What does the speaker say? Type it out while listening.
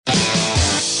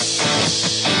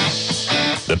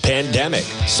the pandemic,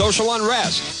 social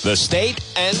unrest, the state,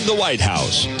 and the White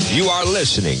House. You are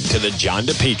listening to The John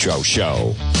DePetro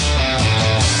Show.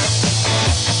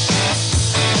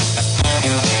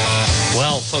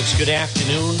 Well, folks, good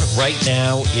afternoon. Right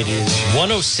now, it is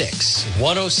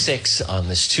 106 on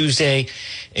this Tuesday,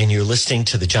 and you're listening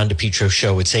to The John DePetro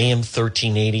Show. It's AM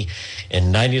 1380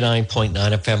 and 99.9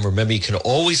 FM. Remember, you can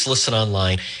always listen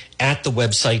online at the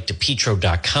website,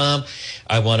 DePetro.com.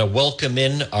 I want to welcome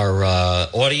in our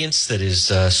audience that is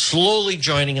slowly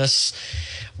joining us.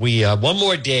 We one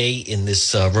more day in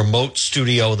this remote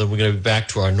studio, then we're going to be back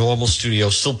to our normal studio,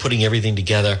 still putting everything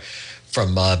together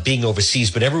from being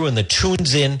overseas. But everyone that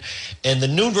tunes in, and the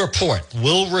noon report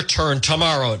will return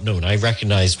tomorrow at noon. I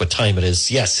recognize what time it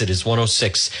is. Yes, it is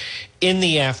 1:06 in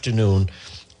the afternoon.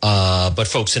 But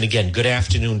folks, and again, good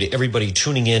afternoon to everybody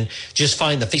tuning in. Just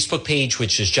find the Facebook page,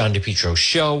 which is John DePetro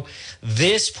Show.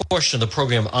 This portion of the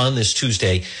program on this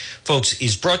Tuesday, folks,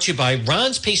 is brought to you by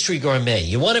Ron's Pastry Gourmet.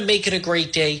 You want to make it a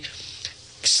great day?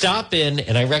 Stop in,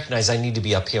 and I recognize I need to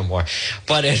be up here more,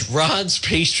 but at Ron's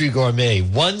Pastry Gourmet,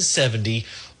 170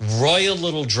 Royal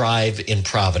Little Drive in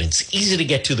Providence. Easy to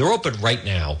get to. They're open right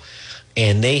now,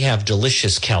 and they have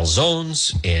delicious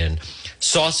calzones and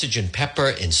sausage and pepper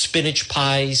and spinach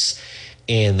pies,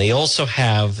 and they also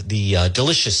have the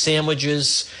delicious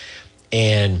sandwiches,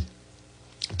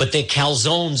 but their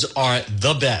calzones are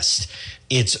the best.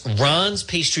 It's Ron's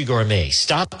Pastry Gourmet.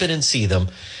 Stop in and see them.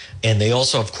 And they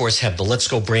also, of course, have the Let's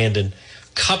Go Brandon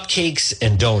cupcakes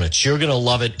and donuts. You're going to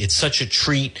love it. It's such a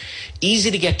treat. Easy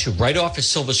to get to, right off of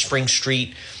Silver Spring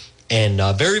Street, and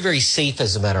very, very safe,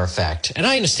 as a matter of fact. And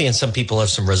I understand some people have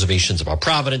some reservations about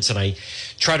Providence, and I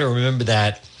try to remember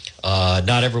that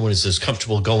not everyone is as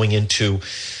comfortable going into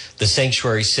the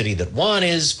sanctuary city that Juan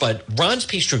is. But Ron's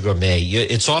Pastry Gourmet,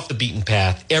 it's off the beaten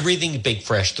path. Everything baked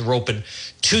fresh. They're open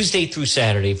Tuesday through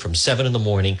Saturday from 7 in the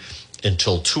morning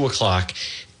until 2 o'clock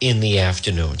in the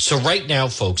afternoon. So right now,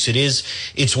 folks, it's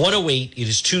 1:08. It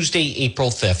is Tuesday,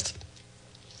 April 5th.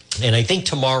 And I think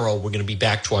tomorrow we're going to be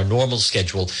back to our normal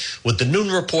schedule with the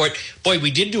noon report. Boy,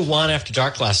 we did do Juan After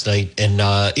Dark last night, and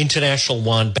International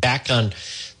Juan back on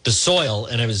the soil.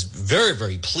 And I was very,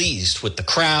 very pleased with the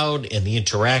crowd and the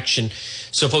interaction.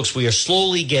 So, folks, we are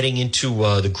slowly getting into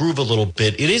the groove a little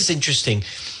bit. It is interesting,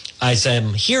 as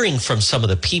I'm hearing from some of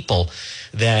the people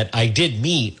that I did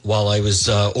meet while I was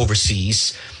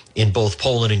overseas in both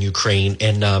Poland and Ukraine.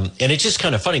 And it's just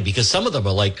kind of funny because some of them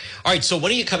are like, all right, so when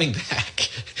are you coming back?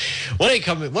 When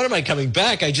am I coming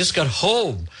back? I just got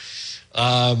home.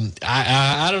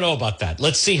 I don't know about that.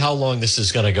 Let's see how long this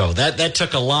is going to go. That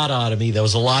took a lot out of me. There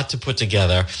was a lot to put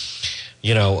together.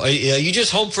 You know, are you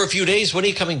just home for a few days? When are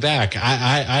you coming back?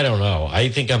 I don't know. I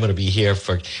think I'm going to be here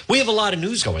we have a lot of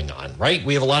news going on, right?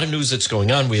 We have a lot of news that's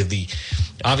going on. We have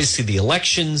obviously the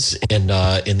elections and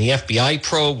in the FBI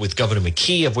probe with Governor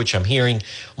McKee, of which I'm hearing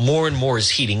more and more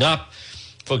is heating up.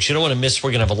 Folks, you don't want to miss.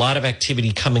 We're going to have a lot of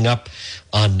activity coming up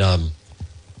on the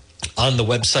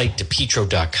website,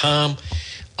 DePetro.com,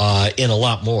 and a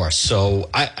lot more.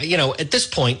 So, at this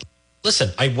point,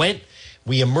 listen,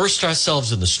 we immersed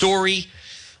ourselves in the story,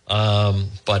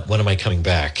 but when am I coming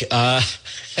back?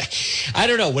 I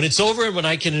don't know. When it's over and when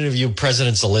I can interview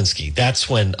President Zelensky, that's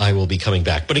when I will be coming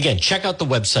back. But again, check out the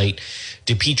website,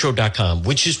 DePetro.com,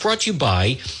 which is brought to you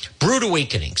by Brewed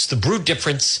Awakenings, the Brewed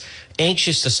Difference.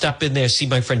 Anxious to stop in there, see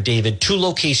my friend David. 2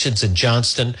 locations in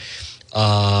Johnston.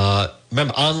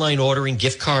 Remember, online ordering,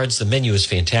 gift cards. The menu is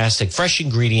fantastic. Fresh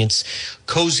ingredients,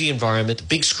 cozy environment,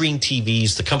 big screen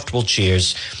TVs, the comfortable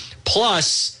chairs.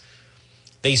 Plus,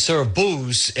 they serve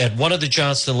booze at one of the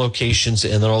Johnston locations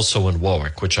and then also in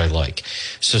Warwick, which I like.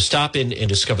 So stop in and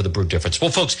discover the Brew Difference. Well,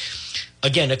 folks,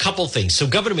 again, a couple things. So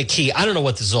Governor McKee, I don't know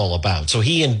what this is all about. So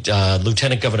he and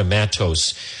Lieutenant Governor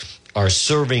Matos are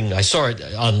serving, I saw it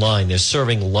online, they're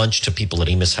serving lunch to people at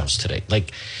Amos House today.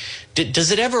 Like,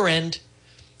 does it ever end?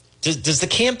 Does the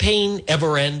campaign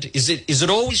ever end? Is it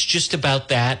always just about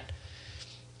that?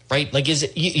 Right? Like, is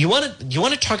it, you want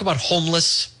to talk about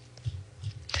homeless?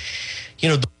 You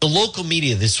know, the local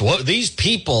media, these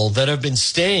people that have been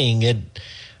staying at,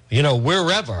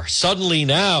 wherever, suddenly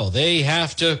now they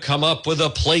have to come up with a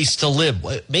place to live.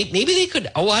 Maybe they could,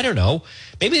 I don't know.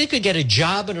 Maybe they could get a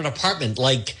job in an apartment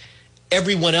like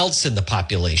everyone else in the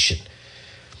population.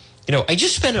 I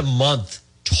just spent a month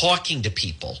talking to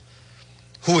people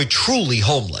who are truly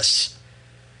homeless,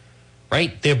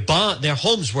 right? Their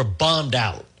homes were bombed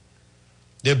out.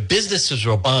 Their businesses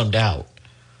were bombed out.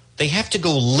 They have to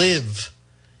go live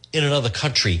in another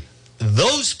country.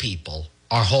 Those people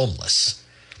are homeless.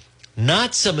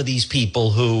 Not some of these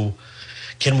people who,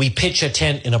 can we pitch a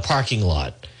tent in a parking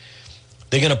lot?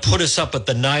 They're going to put us up at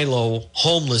the Nilo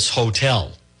Homeless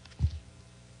Hotel.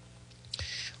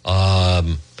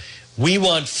 We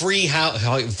want free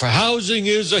for housing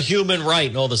is a human right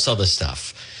and all this other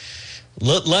stuff.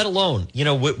 Let alone,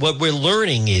 what we're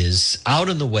learning is out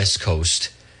on the West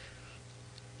Coast,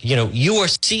 you are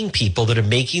seeing people that are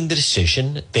making the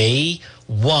decision they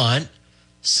want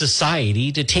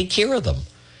society to take care of them.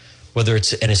 Whether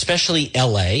it's, and especially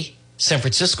L.A., San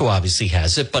Francisco obviously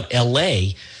has it, but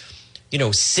L.A.,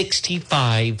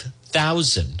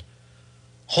 65,000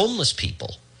 homeless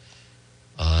people.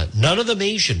 None of them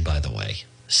Asian, by the way.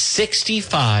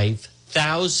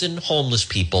 65,000 homeless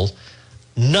people.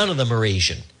 None of them are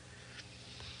Asian.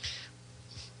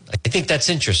 I think that's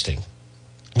interesting.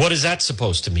 What is that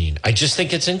supposed to mean? I just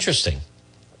think it's interesting.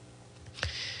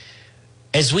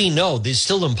 As we know, there's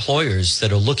still employers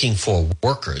that are looking for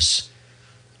workers.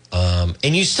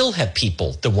 And you still have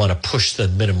people that want to push the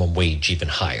minimum wage even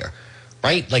higher,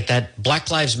 right? Like that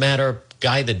Black Lives Matter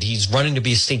guy that he's running to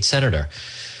be a state senator.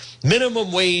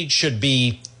 Minimum wage should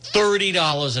be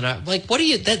 $30 an hour. Like, what do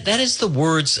you, that is the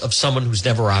words of someone who's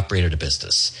never operated a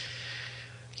business.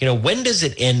 When does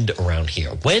it end around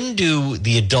here? When do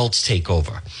the adults take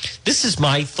over? This is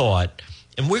my thought.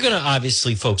 And we're going to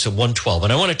obviously, folks, at 112,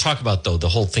 and I want to talk about, though, the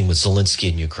whole thing with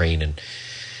Zelensky in Ukraine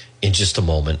in just a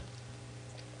moment,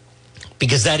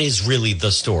 because that is really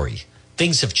the story.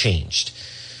 Things have changed.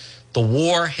 The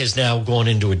war has now gone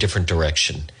into a different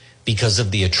direction because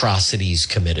of the atrocities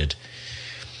committed.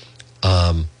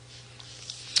 I've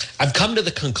come to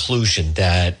the conclusion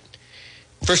that,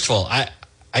 first of all,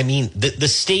 I mean, the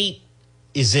state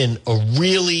is in a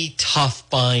really tough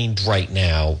bind right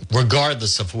now,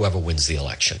 regardless of whoever wins the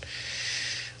election.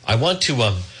 I want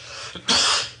to,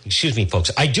 excuse me,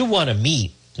 folks, I do want to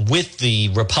meet with the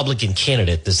Republican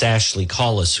candidate, this Ashley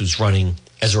Collis, who's running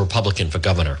as a Republican for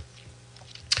governor.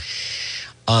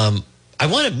 I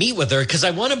want to meet with her because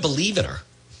I want to believe in her.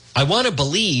 I want to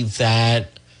believe that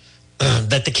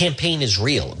that the campaign is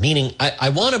real, meaning I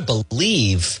want to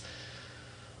believe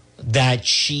that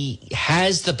she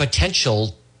has the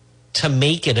potential to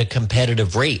make it a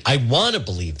competitive rate. I want to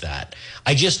believe that.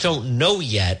 I just don't know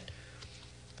yet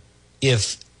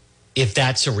if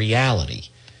that's a reality.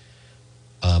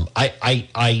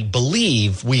 I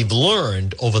believe we've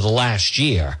learned over the last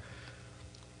year,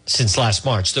 since last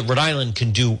March, that Rhode Island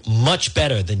can do much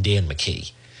better than Dan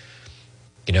McKee.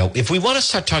 If we want to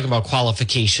start talking about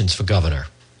qualifications for governor,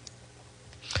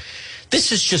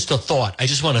 this is just a thought. I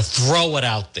just want to throw it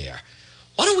out there.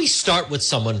 Why don't we start with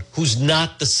someone who's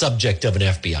not the subject of an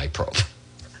FBI probe?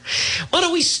 Why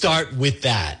don't we start with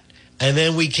that? And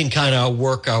then we can kind of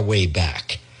work our way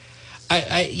back.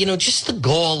 Just the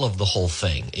gall of the whole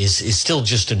thing is still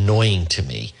just annoying to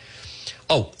me.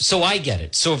 Oh, so I get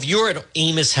it. So if you're at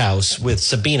Amos House with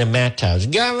Sabina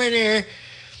Matthouse, Governor,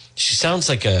 she sounds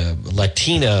like a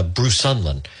Latina Bruce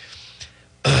Sundlun.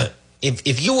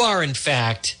 If you are, in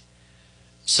fact,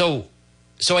 so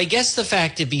I guess the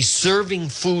fact to be serving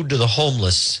food to the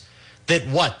homeless, that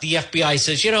what? The FBI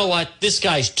says, you know what? This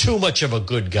guy's too much of a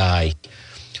good guy.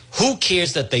 Who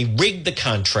cares that they rigged the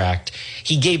contract?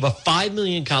 He gave a $5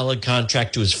 million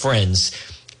contract to his friends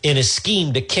in a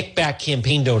scheme to kick back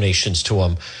campaign donations to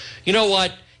him. You know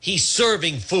what? He's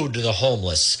serving food to the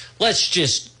homeless. Let's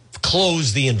just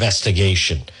close the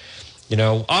investigation.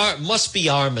 Must be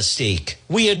our mistake.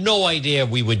 We had no idea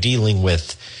we were dealing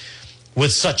with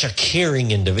such a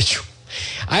caring individual.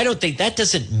 I don't think that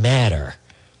doesn't matter.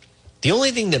 The only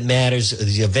thing that matters are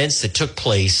the events that took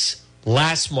place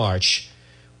last March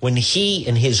when he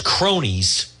and his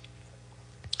cronies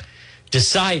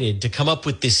decided to come up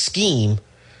with this scheme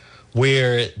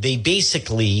where they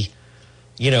basically,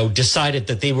 decided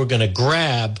that they were going to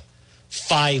grab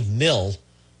 $5 million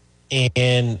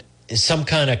and some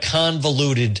kind of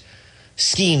convoluted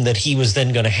scheme that he was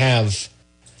then going to have,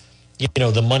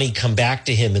 the money come back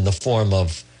to him in the form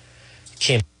of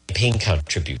campaign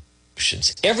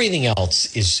contributions. Everything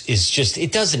else is just,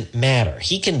 it doesn't matter.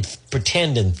 He can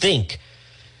pretend and think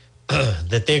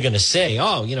that they're going to say,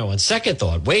 on second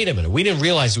thought, wait a minute, we didn't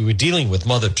realize we were dealing with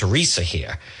Mother Teresa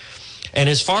here. And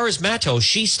as far as Matto,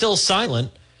 she's still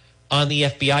silent on the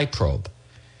FBI probe.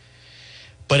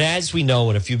 But as we know,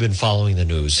 and if you've been following the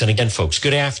news, and again, folks,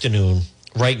 good afternoon.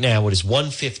 Right now, it is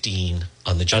 1:15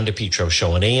 on the John DePietro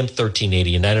Show on AM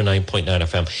 1380 and 99.9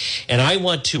 FM. And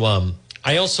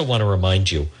I also want to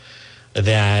remind you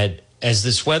that as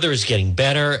this weather is getting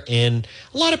better and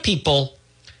a lot of people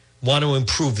want to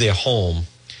improve their home,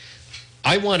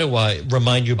 I want to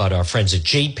remind you about our friends at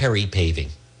J. Perry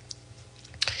Paving.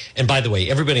 And by the way,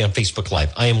 everybody on Facebook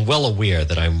Live, I am well aware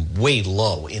that I'm way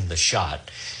low in the shot.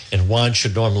 And Juan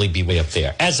should normally be way up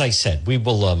there. As I said, we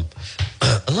will,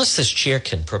 unless this chair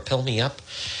can propel me up.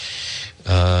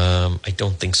 I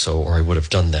don't think so, or I would have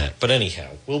done that. But anyhow,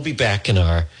 we'll be back in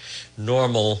our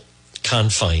normal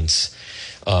confines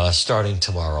starting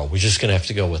tomorrow. We're just going to have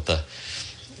to go with the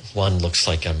one. Looks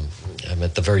like I'm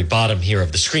at the very bottom here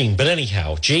of the screen. But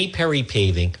anyhow, J. Perry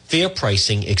Paving, fair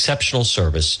pricing, exceptional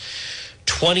service,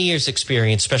 20 years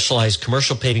experience, specialized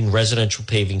commercial paving, residential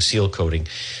paving, seal coating.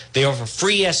 They offer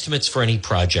free estimates for any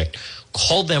project.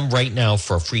 Call them right now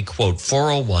for a free quote,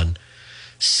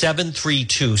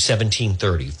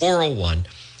 401-732-1730.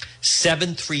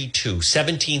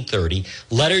 401-732-1730.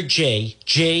 Letter J,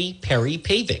 J. Perry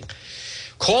Paving.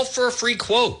 Call for a free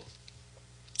quote.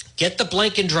 Get the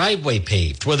Blanken driveway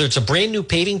paved, whether it's a brand new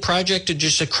paving project or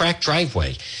just a cracked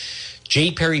driveway.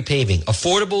 J. Perry Paving.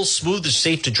 Affordable, smooth, and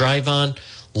safe to drive on.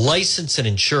 Licensed and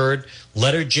insured.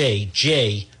 Letter J,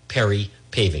 J. Perry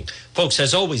Paving. Folks,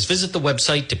 as always, visit the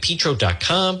website,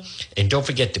 DePietro.com. And don't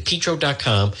forget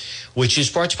DePietro.com, which is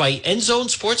brought to you by Endzone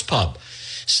Sports Pub.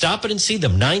 Stop it and see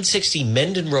them. 960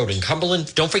 Mendon Road in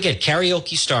Cumberland. Don't forget,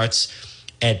 karaoke starts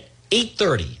at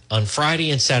 8:30 on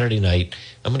Friday and Saturday night.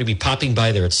 I'm going to be popping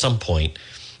by there at some point.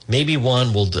 Maybe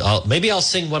one will. Maybe I'll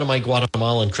sing one of my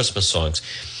Guatemalan Christmas songs.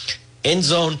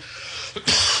 Endzone,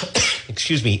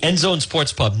 excuse me, Endzone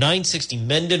Sports Pub, 960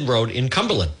 Mendon Road in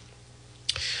Cumberland.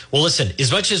 Well, listen,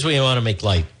 as much as we want to make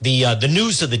light, the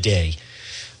news of the day,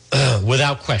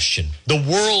 without question, the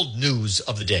world news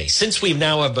of the day, since we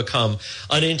now have become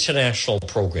an international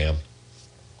program,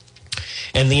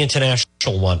 and the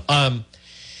international one,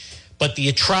 but the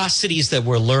atrocities that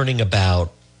we're learning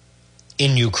about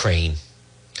in Ukraine.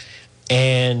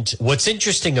 And what's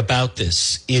interesting about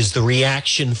this is the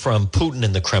reaction from Putin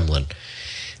and the Kremlin.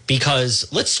 Because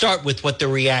let's start with what the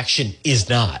reaction is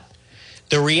not.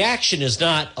 The reaction is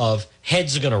not of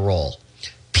heads are going to roll.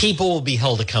 People will be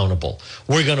held accountable.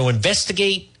 We're going to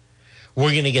investigate.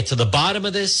 We're going to get to the bottom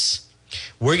of this.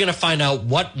 We're going to find out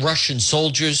what Russian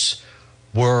soldiers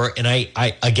were. And I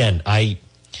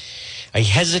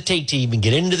hesitate to even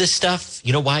get into this stuff.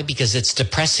 You know why? Because it's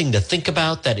depressing to think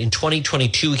about that in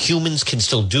 2022, humans can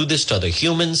still do this to other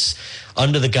humans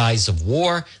under the guise of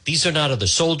war. These are not other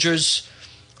soldiers.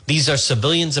 These are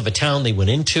civilians of a town they went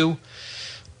into.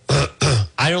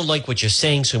 I don't like what you're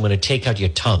saying, so I'm going to take out your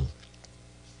tongue.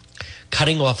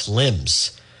 Cutting off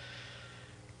limbs.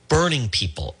 Burning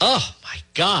people. Oh, my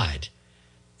God.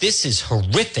 This is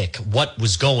horrific what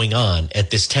was going on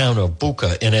at this town of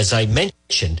Bucha. And as I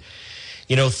mentioned,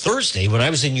 you know, Thursday when I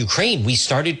was in Ukraine, we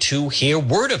started to hear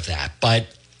word of that. But,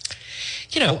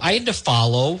 you know, I had to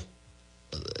follow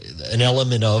an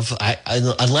element of,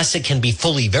 unless it can be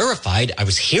fully verified, I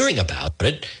was hearing about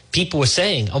it. People were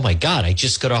saying, oh, my God, I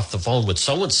just got off the phone with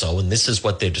so-and-so, and this is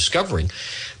what they're discovering.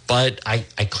 But I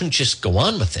couldn't just go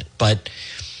on with it. But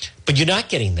you're not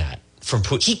getting that from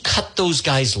Putin. He cut those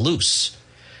guys loose.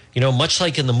 You know, much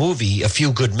like in the movie A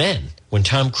Few Good Men, when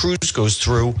Tom Cruise goes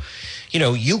through, you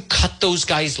know, you cut those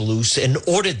guys loose and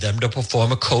ordered them to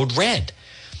perform a code red.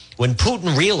 When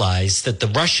Putin realized that the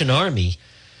Russian army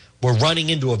were running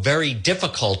into a very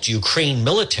difficult Ukraine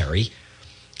military,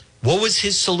 what was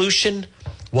his solution?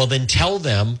 Well, then tell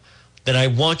them that I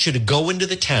want you to go into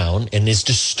the town, and as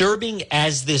disturbing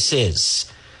as this is,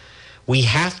 we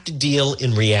have to deal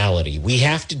in reality. We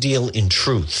have to deal in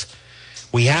truth.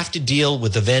 We have to deal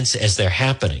with events as they're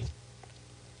happening.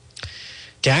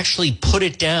 To actually put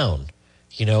it down,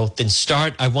 you know, then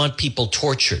start, I want people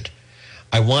tortured.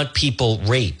 I want people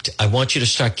raped. I want you to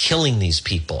start killing these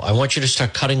people. I want you to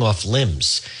start cutting off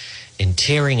limbs and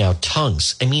tearing out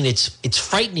tongues. I mean, it's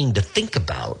frightening to think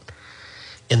about.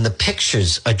 And the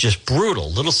pictures are just brutal.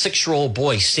 Little 6-year-old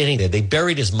boy standing there. They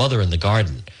buried his mother in the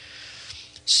garden.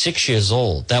 6 years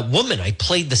old. That woman, I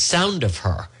played the sound of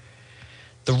her.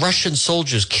 The Russian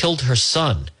soldiers killed her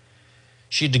son.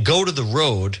 She had to go to the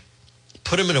road,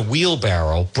 put him in a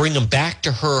wheelbarrow, bring him back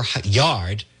to her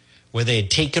yard where they had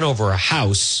taken over a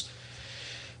house,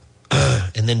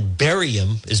 and then bury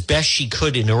him as best she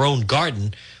could in her own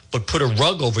garden, but put a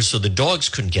rug over so the dogs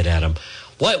couldn't get at him.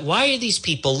 Why are these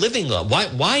people living?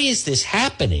 Why is this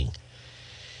happening?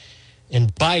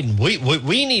 And Biden, what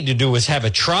we need to do is have a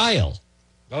trial.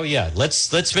 Oh yeah,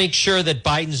 let's make sure that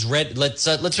Biden's read. Let's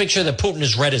make sure that Putin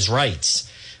has read his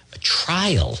rights. A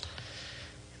trial,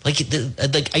 like,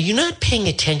 are you not paying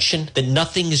attention that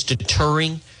nothing is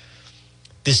deterring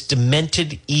this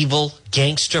demented, evil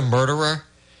gangster murderer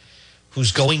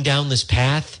who's going down this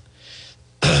path?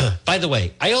 By the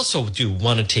way, I also do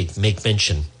want to make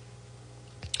mention.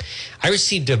 I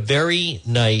received a very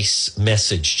nice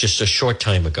message just a short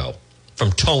time ago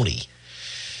from Tony.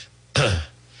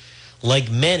 like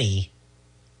many,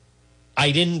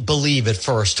 I didn't believe at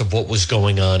first of what was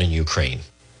going on in Ukraine.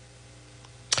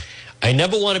 I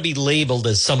never want to be labeled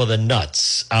as some of the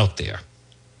nuts out there.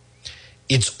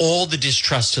 It's all the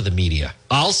distrust of the media.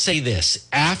 I'll say this.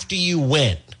 After you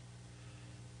went,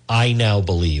 I now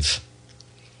believe.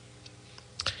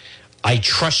 I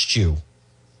trust you.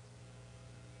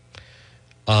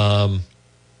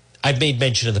 I've made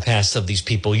mention in the past of these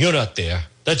people. You're not there.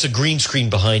 That's a green screen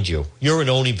behind you. You're in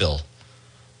Oneyville.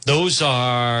 Those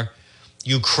are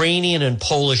Ukrainian and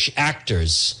Polish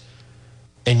actors,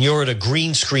 and you're at a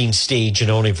green screen stage in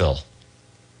Oneyville.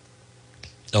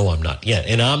 No, I'm not. Yeah,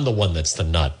 and I'm the one that's the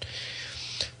nut.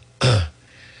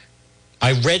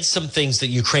 I read some things that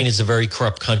Ukraine is a very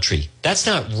corrupt country. That's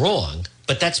not wrong,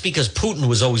 but that's because Putin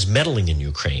was always meddling in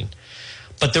Ukraine.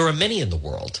 But there are many in the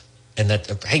world. And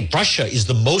that, hey, Russia is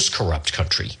the most corrupt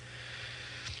country.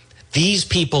 These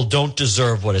people don't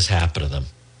deserve what has happened to them.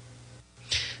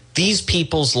 These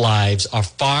people's lives are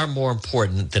far more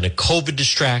important than a COVID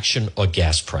distraction or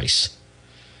gas price.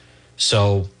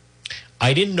 So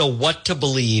I didn't know what to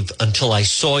believe until I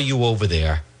saw you over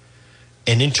there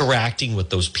and interacting with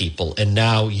those people. And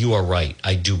now you are right.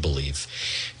 I do believe.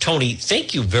 Tony,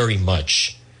 thank you very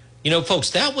much. You know, folks,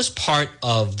 that was part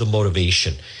of the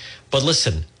motivation. But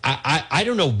listen, I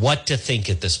don't know what to think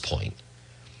at this point.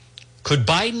 Could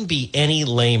Biden be any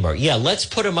lamer? Yeah, let's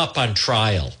put him up on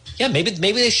trial. Yeah, maybe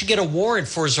they should get a warrant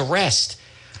for his arrest.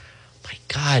 My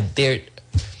God,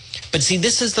 but see,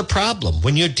 this is the problem.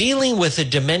 When you're dealing with a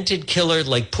demented killer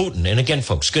like Putin, and again,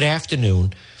 folks, good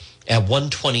afternoon at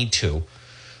 1:22.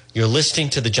 You're listening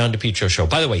to the John DePietro Show.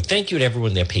 By the way, thank you to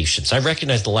everyone their patience. I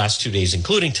recognize the last 2 days,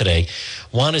 including today,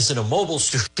 Juan is in a mobile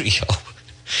studio.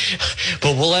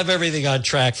 But we'll have everything on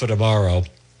track for tomorrow.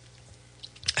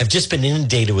 I've just been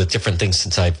inundated with different things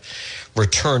since I've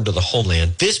returned to the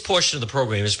homeland. This portion of the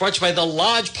program is brought to you by the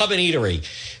Lodge Pub and Eatery.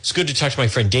 It's good to talk to my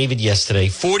friend David yesterday.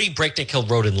 40 Breakneck Hill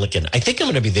Road in Lincoln. I think I'm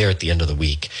going to be there at the end of the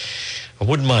week. I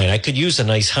wouldn't mind. I could use a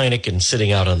nice Heineken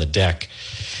sitting out on the deck.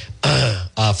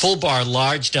 Full bar,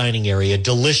 large dining area,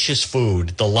 delicious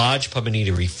food. The Lodge Pub and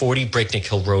Eatery, 40 Breakneck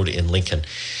Hill Road in Lincoln.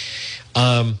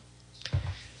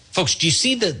 Folks, do you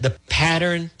see the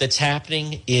pattern that's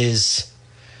happening is...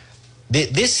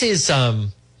 This is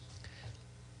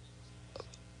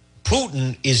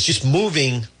Putin is just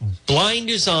moving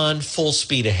blinders on, full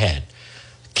speed ahead.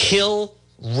 Kill,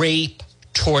 rape,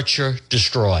 torture,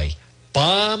 destroy.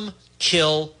 Bomb,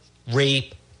 kill,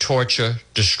 rape, torture,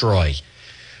 destroy.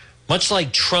 Much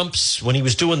like Trump's, when he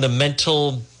was doing the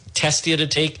mental test he had to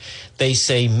take, they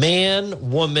say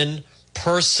man, woman,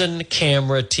 person,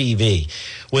 camera, TV.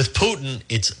 With Putin,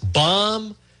 it's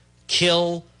bomb,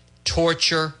 kill,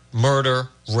 torture, murder,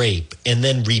 rape, and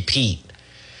then repeat.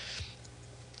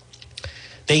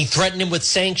 They threaten him with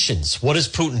sanctions. What does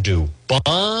Putin do?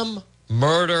 Bomb,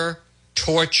 murder,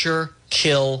 torture,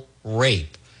 kill,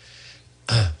 rape.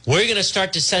 We're going to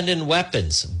start to send in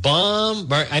weapons.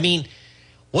 Bomb, I mean,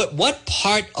 what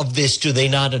part of this do they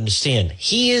not understand?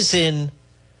 He is in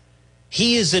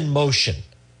motion.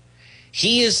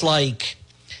 He is like...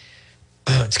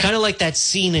 It's kind of like that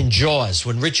scene in Jaws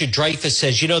when Richard Dreyfuss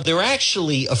says, you know, they're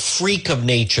actually a freak of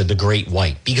nature, the great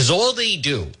white, because all they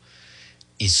do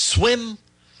is swim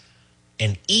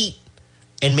and eat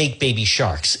and make baby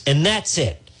sharks. And that's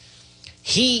it.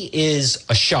 He is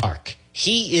a shark.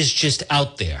 He is just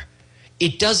out there.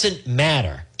 It doesn't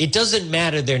matter. It doesn't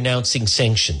matter they're announcing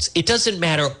sanctions. It doesn't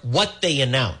matter what they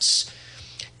announce.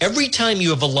 Every time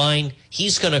you have a line,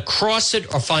 he's going to cross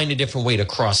it or find a different way to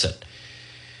cross it.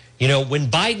 You know, when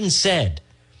Biden said,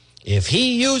 if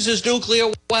he uses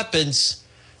nuclear weapons,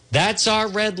 that's our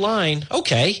red line.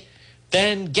 Okay,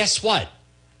 then guess what?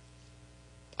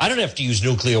 I don't have to use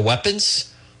nuclear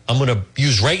weapons. I'm going to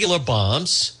use regular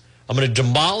bombs. I'm going to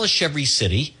demolish every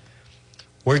city.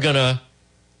 We're going to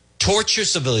torture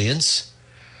civilians.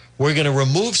 We're going to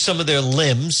remove some of their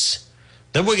limbs.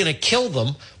 Then we're going to kill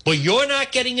them. But you're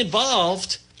not getting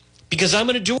involved. Because I'm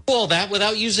going to do all that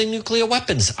without using nuclear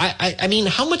weapons. I mean,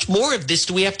 how much more of this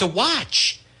do we have to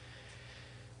watch?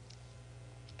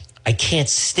 I can't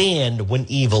stand when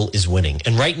evil is winning.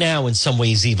 And right now, in some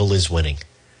ways, evil is winning.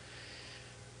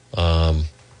 I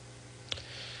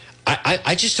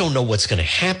just don't know what's going to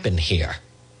happen here.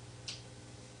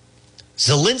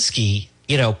 Zelensky,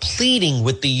 you know, pleading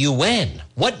with the UN.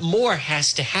 What more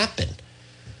has to happen?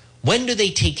 When do they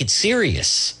take it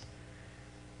serious?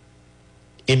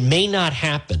 It may not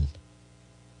happen.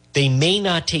 They may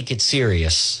not take it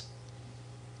serious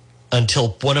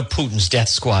until one of Putin's death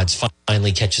squads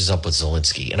finally catches up with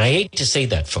Zelensky. And I hate to say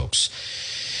that, folks.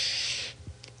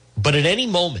 But at any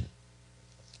moment,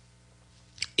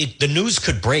 the news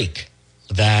could break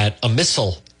that a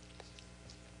missile,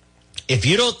 if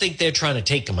you don't think they're trying to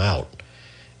take him out,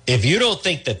 if you don't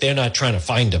think that they're not trying to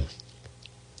find him,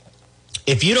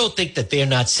 if you don't think that they're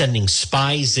not sending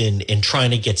spies in and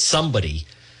trying to get somebody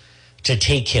to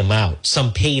take him out,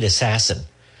 some paid assassin,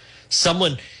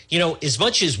 someone, as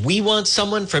much as we want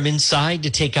someone from inside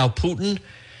to take out Putin,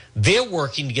 they're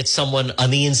working to get someone on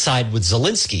the inside with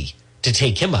Zelensky to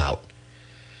take him out.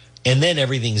 And then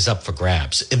everything's up for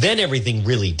grabs. And then everything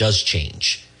really does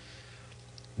change.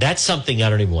 That's something I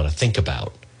don't even want to think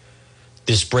about.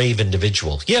 This brave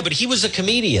individual. Yeah, but he was a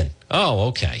comedian. Oh,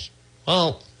 okay.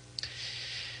 Well,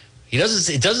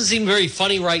 it doesn't seem very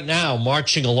funny right now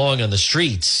marching along on the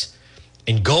streets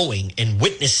and going and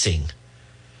witnessing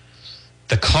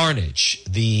the carnage,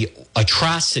 the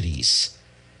atrocities.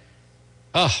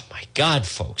 Oh, my God,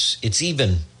 folks.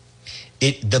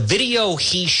 The video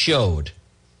he showed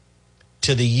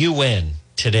to the UN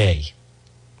today,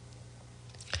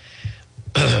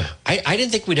 I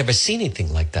didn't think we'd ever see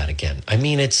anything like that again. I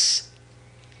mean, and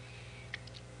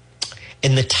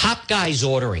the top guy's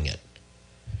ordering it.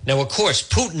 Now, of course,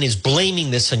 Putin is blaming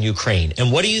this on Ukraine.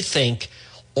 And what do you think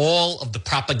all of the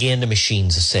propaganda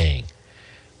machines are saying?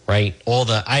 Right?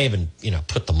 I haven't,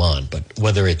 put them on, but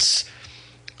whether it's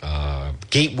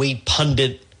Gateway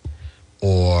Pundit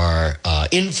or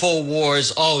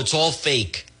InfoWars, it's all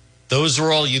fake. Those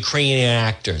are all Ukrainian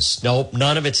actors. Nope,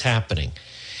 none of it's happening.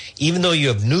 Even though you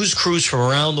have news crews from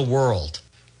around the world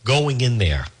going in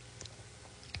there.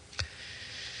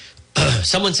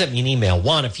 Someone sent me an email.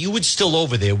 Juan, if you were still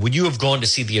over there, would you have gone to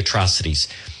see the atrocities?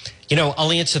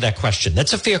 I'll answer that question.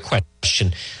 That's a fair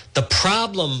question. The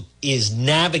problem is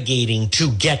navigating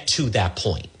to get to that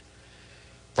point,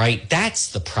 right? That's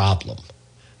the problem.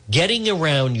 Getting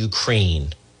around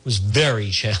Ukraine was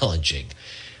very challenging,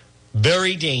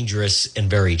 very dangerous, and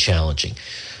very challenging.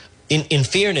 In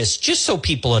fairness, just so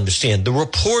people understand, the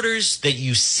reporters that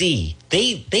you see,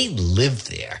 they live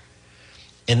there.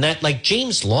 And that, like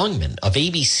James Longman of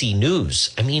ABC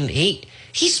News, I mean, he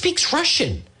speaks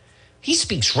Russian. He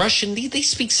speaks Russian. They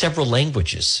speak several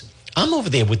languages. I'm over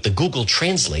there with the Google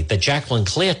Translate that Jacqueline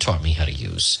Claire taught me how to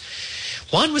use.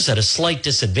 Juan was at a slight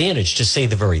disadvantage, to say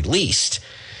the very least.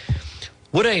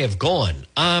 Would I have gone?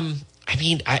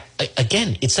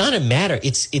 Again, it's not a matter.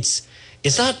 It's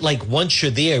not like once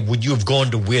you're there, would you have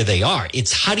gone to where they are?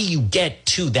 It's how do you get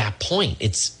to that point?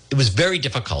 It was very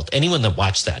difficult. Anyone that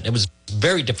watched that, it was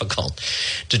very difficult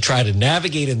to try to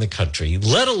navigate in the country,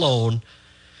 let alone,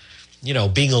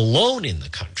 being alone in the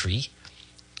country.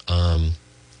 For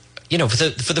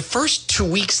the first 2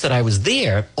 weeks that I was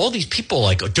there, all these people were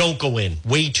like, oh, don't go in,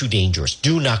 way too dangerous,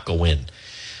 do not go in.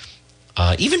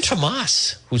 Even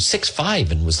Tomas, who's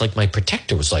 6'5" and was like my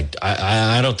protector, was like,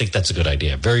 I don't think that's a good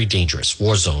idea. Very dangerous,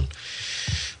 war zone.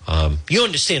 You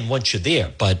understand once you're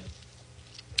there, but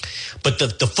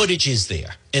the footage is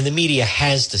there, and the media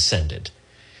has descended.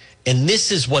 And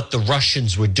this is what the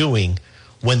Russians were doing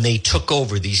when they took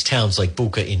over these towns like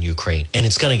Bucha in Ukraine, and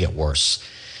it's going to get worse.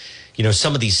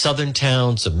 Some of these southern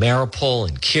towns of Mariupol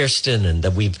and Kherson, and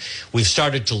that we've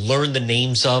started to learn the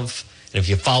names of. And if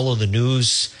you follow the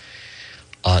news,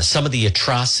 some of the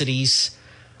atrocities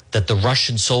that the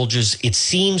Russian soldiers, it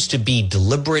seems to be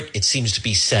deliberate. It seems to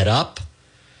be set up.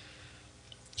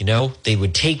 They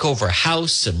would take over a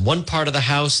house, and one part of the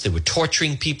house, they were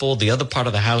torturing people. The other part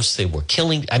of the house, they were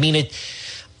killing. I mean,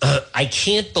 I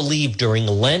can't believe during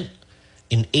Lent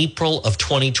in April of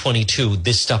 2022,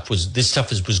 this stuff was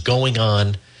going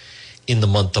on in the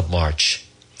month of March.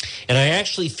 And I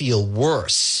actually feel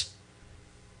worse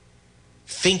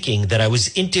thinking that I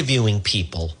was interviewing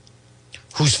people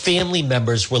whose family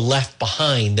members were left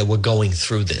behind that were going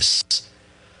through this.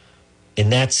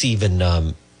 And that's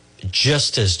even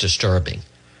just as disturbing.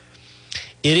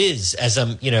 It is,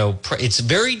 it's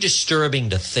very disturbing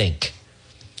to think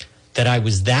that I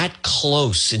was that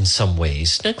close in some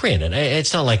ways. Now, granted,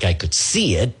 it's not like I could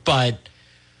see it, but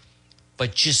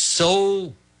just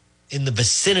so in the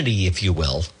vicinity, if you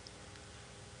will,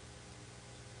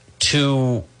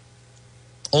 to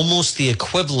almost the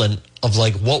equivalent of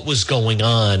like what was going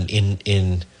on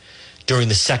in during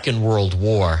the Second World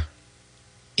War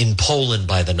in Poland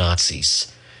by the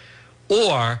Nazis,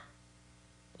 or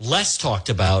less talked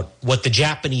about what the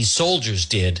Japanese soldiers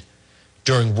did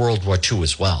during World War II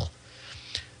as well.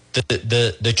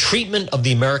 The treatment of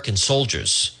the American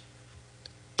soldiers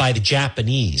by the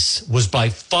Japanese was by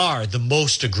far the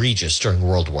most egregious during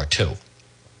World War II.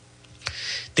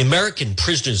 The American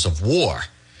prisoners of war,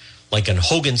 like on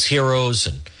Hogan's Heroes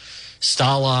and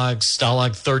Stalag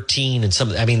 13 and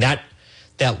some,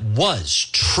 that was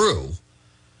true.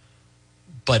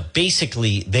 but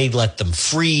basically they let them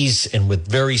freeze and with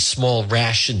very small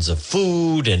rations of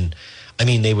food. And I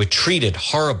mean, they were treated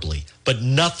horribly, but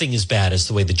nothing as bad as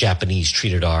the way the Japanese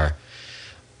treated our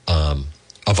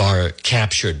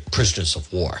captured prisoners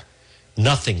of war.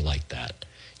 Nothing like that.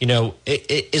 You know,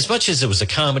 as much as it was a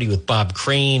comedy with Bob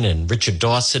Crane and Richard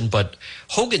Dawson, but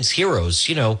Hogan's Heroes,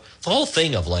 you know, the whole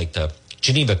thing of like the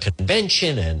Geneva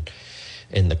Convention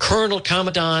and the Colonel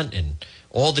Commandant and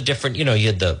all the different, you know, you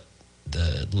had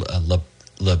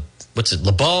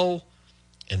LeBeau,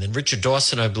 and then Richard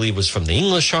Dawson, I believe, was from the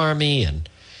English Army, and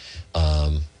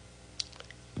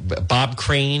Bob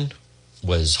Crane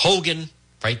was Hogan,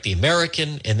 right, the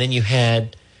American, and then you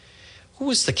had, who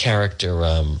was the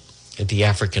character, the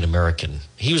African American?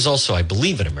 He was also, I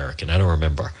believe, an American. I don't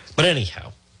remember, but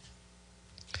anyhow.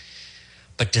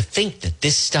 But to think that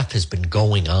this stuff has been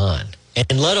going on,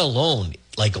 and let alone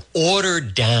like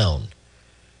ordered down.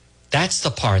 That's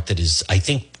the part that is, I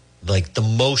think, like the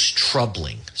most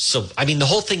troubling. So, I mean, the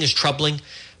whole thing is troubling,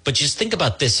 but just think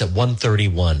about this at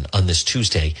 1:31 on this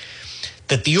Tuesday,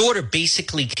 that the order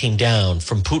basically came down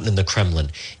from Putin and the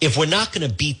Kremlin. If we're not going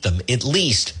to beat them, at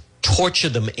least torture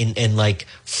them and like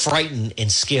frighten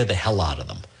and scare the hell out of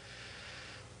them.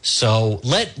 So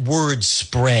let word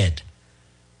spread.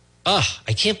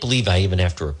 I can't believe I even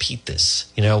have to repeat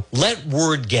this. You know, let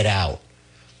word get out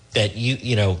that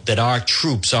you know that our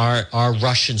troops, our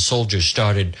Russian soldiers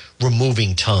started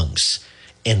removing tongues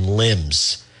and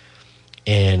limbs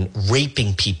and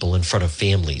raping people in front of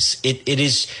families. It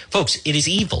is, folks, it is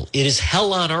evil. It is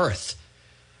hell on earth.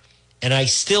 And I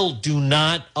still do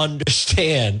not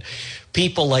understand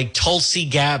people like Tulsi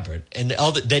Gabbard and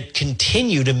other that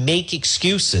continue to make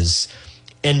excuses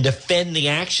and defend the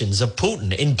actions of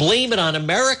Putin and blame it on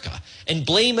America and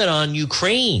blame it on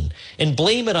Ukraine and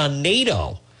blame it on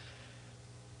NATO.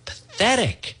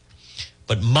 Pathetic.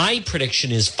 But my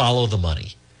prediction is follow the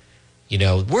money. You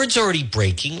know, word's already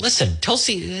breaking. Listen,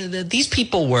 Tulsi, these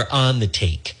people were on the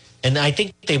take. And I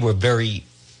think they were very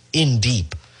in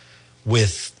deep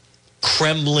with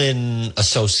Kremlin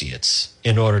associates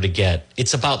in order to get,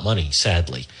 it's about money,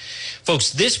 sadly.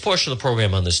 Folks, this portion of the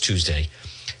program on this Tuesday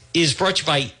is brought to you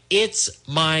by It's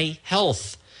My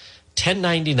Health.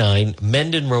 1099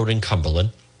 Mendon Road in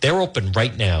Cumberland. They're open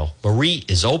right now. Marie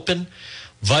is open.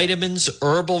 Vitamins,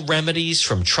 herbal remedies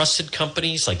from trusted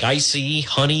companies like ICE,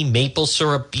 honey, maple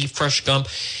syrup, beef fresh gum.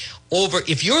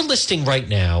 If you're listening right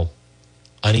now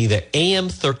on either AM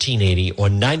 1380 or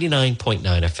 99.9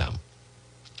 FM,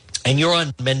 and you're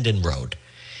on Mendon Road,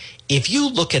 if you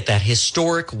look at that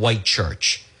historic white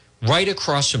church right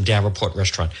across from Davenport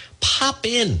Restaurant, pop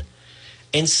in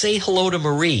and say hello to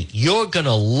Marie. You're going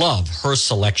to love her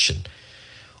selection.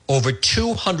 Over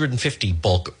 250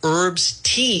 bulk herbs,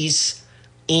 teas,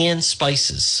 and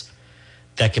spices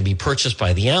that can be purchased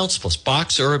by the ounce, plus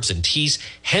box herbs and teas,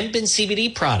 hemp and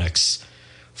CBD products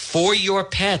for your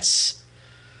pets,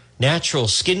 natural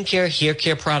skincare, hair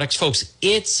care products. Folks,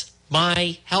 It's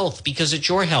My Health, because it's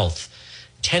your health.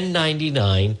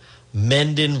 1099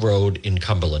 Mendon Road in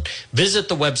Cumberland. Visit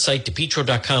the website,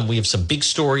 DePietro.com. We have some big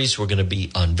stories we're going to be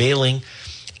unveiling.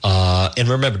 And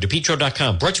remember,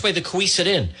 DePietro.com, brought to you by the Coesit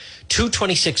Inn,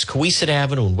 226 Coesit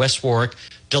Avenue in West Warwick.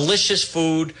 Delicious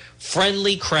food,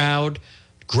 friendly crowd,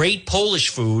 great Polish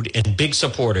food, and big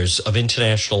supporters of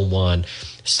International One.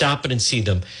 Stop in and see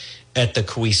them at the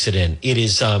Coesit Inn. It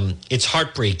is, it's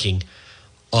heartbreaking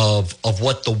of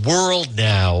what the world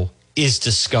now is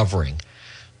discovering.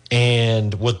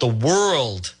 And what the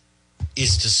world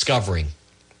is discovering,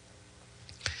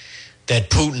 that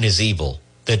Putin is evil,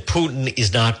 that Putin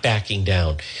is not backing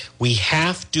down. We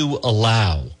have to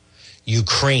allow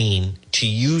Ukraine to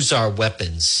use our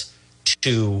weapons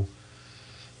to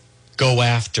go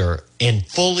after and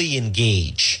fully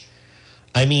engage.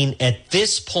 I mean, at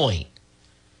this point,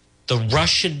 the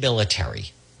Russian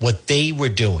military, what they were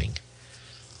doing,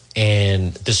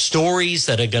 and the stories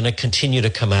that are going to continue to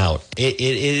come out, it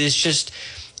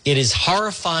is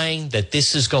horrifying that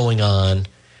this is going on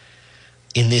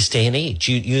in this day and age.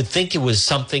 You'd think it was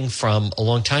something from a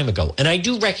long time ago. And I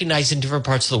do recognize in different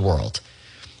parts of the world,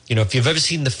 you know, if you've ever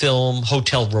seen the film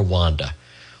Hotel Rwanda,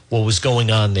 what was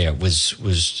going on there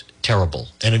was terrible,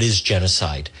 and it is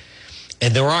genocide.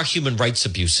 And there are human rights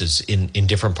abuses in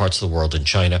different parts of the world, in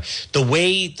China. The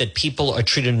way that people are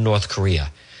treated in North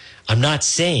Korea, I'm not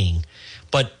saying,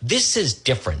 but this is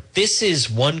different. This is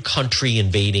one country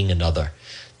invading another.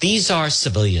 These are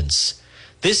civilians.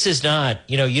 This is not,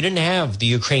 you know, you didn't have the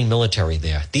Ukraine military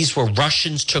there. These were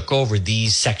Russians took over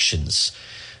these sections,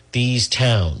 these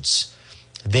towns.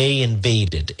 They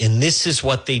invaded, and this is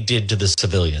what they did to the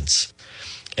civilians,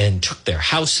 and took their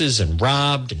houses and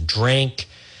robbed and drank.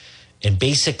 and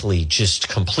basically just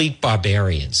complete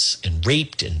barbarians and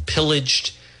raped and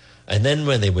pillaged. And then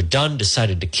when they were done,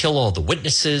 decided to kill all the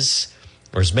witnesses,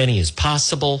 or as many as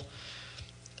possible.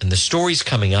 And the stories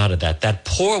coming out of that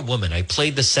poor woman, I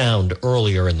played the sound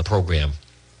earlier in the program.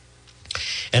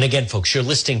 And again, folks, you're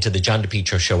listening to the John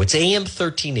DePietro Show. It's AM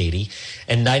 1380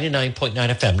 and 99.9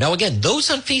 FM. Now, again, those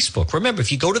on Facebook, remember,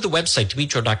 if you go to the website,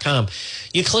 DePietro.com,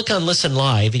 you click on Listen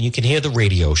Live and you can hear the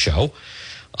radio show.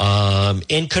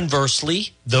 And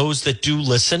conversely, those that do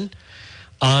listen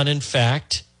on, in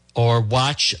fact, or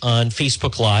watch on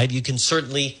Facebook Live, you can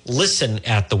certainly listen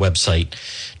at the website,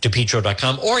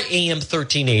 DePietro.com, or AM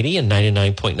 1380 and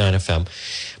 99.9 FM.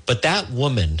 But that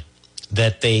woman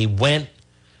that they went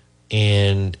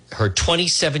and her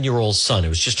 27-year-old son, it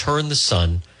was just her and the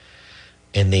son,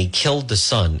 and they killed the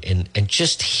son. And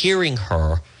just hearing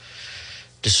her,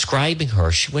 describing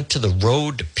her, she went to the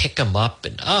road to pick him up,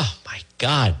 and oh my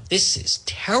God, this is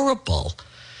terrible.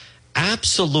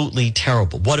 Absolutely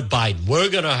terrible. What a Biden. We're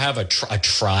going to have a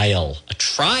trial. A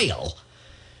trial?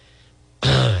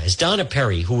 As Donna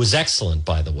Perry, who was excellent,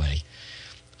 by the way.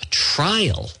 A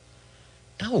trial?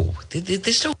 No,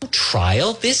 there's no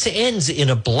trial. This ends in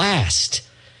a blast.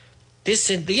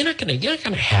 You're not going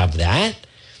to have that.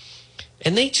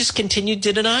 And they just continue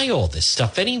to deny all this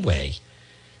stuff anyway.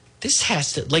 This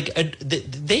has to,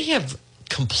 they have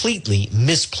completely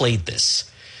misplayed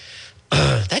this.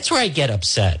 That's where I get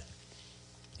upset.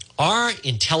 Our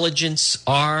intelligence,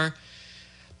 but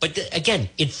again,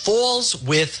 it falls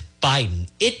with Biden.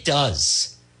 It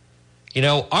does. You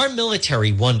know, our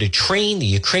military wanted to train the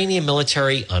Ukrainian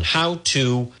military on how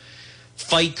to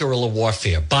fight guerrilla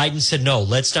warfare. Biden said, no,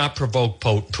 let's not provoke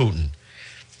Putin.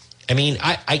 I mean,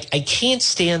 I can't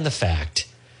stand the fact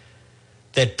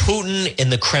that Putin and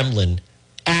the Kremlin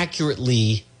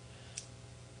accurately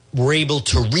were able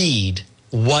to read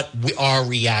what our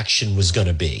reaction was going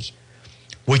to be,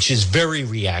 which is very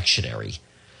reactionary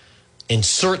and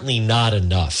certainly not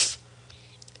enough,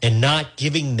 and not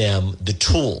giving them the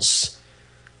tools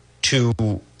to,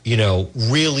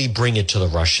 really bring it to the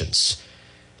Russians.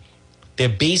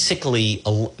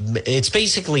 It's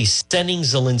basically sending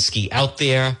Zelensky out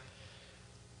there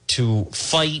to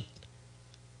fight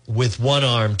with one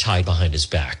arm tied behind his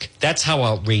back. That's how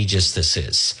outrageous this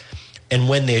is. And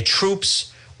when their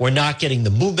troops were not getting the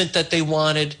movement that they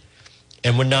wanted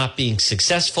and were not being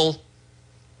successful,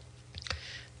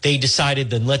 they decided,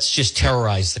 then let's just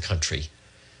terrorize the country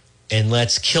and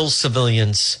let's kill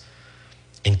civilians,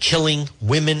 and killing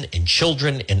women and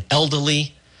children and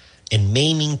elderly and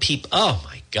maiming people. Oh,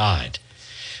 my God.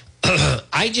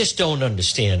 I just don't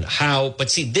understand how. But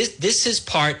see, this is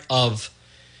part of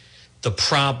the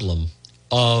problem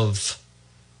of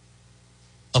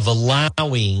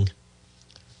allowing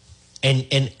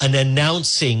and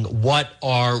announcing what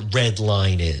our red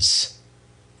line is.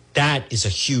 That is a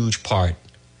huge part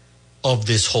of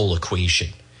this whole equation.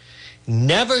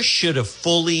 Never should have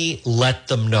fully let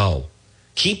them know.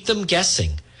 Keep them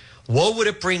guessing. What would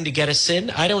it bring to get us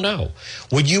in? I don't know.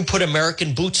 Would you put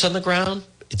American boots on the ground?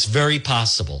 It's very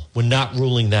possible. We're not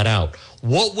ruling that out.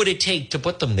 What would it take to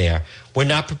put them there? We're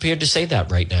not prepared to say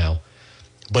that right now.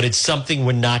 But it's something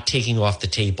we're not taking off the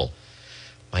table.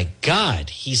 My God,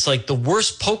 he's like the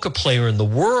worst poker player in the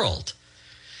world.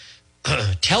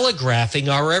 Telegraphing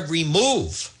our every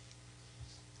move.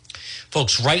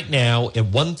 Folks, right now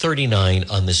at 1:39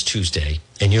 on this Tuesday,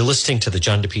 and you're listening to the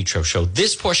John DePietro Show,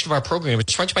 this portion of our program is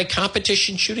sponsored by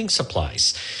Competition Shooting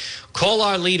Supplies. Call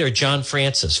our leader, John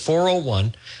Francis,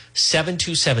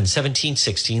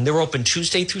 401-727-1716. They're open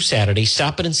Tuesday through Saturday.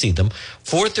 Stop in and see them.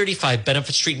 435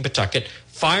 Benefit Street in Pawtucket.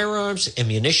 Firearms,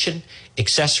 ammunition,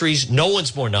 accessories. No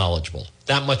one's more knowledgeable.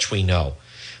 That much we know.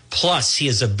 Plus, he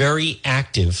has a very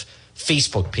active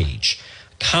Facebook page.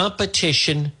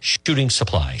 Competition Shooting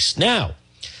Supplies. Now,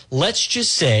 let's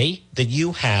just say that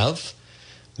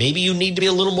maybe you need to be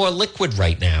a little more liquid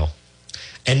right now.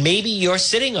 And maybe you're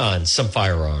sitting on some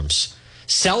firearms.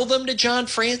 Sell them to John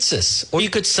Francis. Or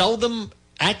you could sell them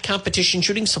at Competition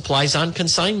Shooting Supplies on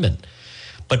consignment.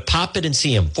 But pop it and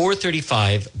see him.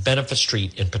 435 Benefit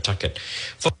Street in Pawtucket.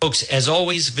 Folks, as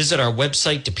always, visit our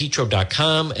website,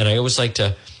 DePietro.com. And I always like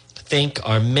to thank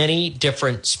our many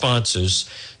different sponsors,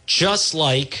 just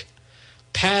like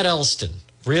Pat Elston,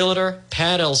 realtor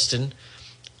Pat Elston,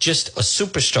 just a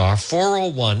superstar,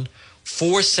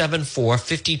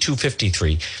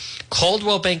 401-474-5253.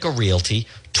 Caldwell Banker Realty,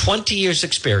 20 years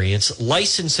experience,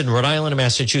 licensed in Rhode Island and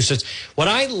Massachusetts. What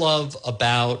I love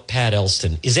about Pat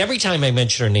Elston is every time I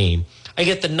mention her name, I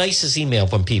get the nicest email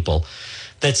from people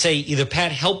that say either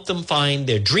Pat helped them find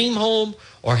their dream home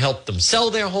or helped them sell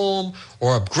their home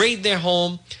or upgrade their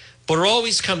home. But it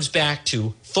always comes back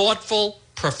to thoughtful,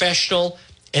 professional,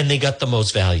 and they got the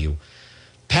most value.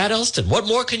 Pat Elston, what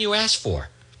more can you ask for?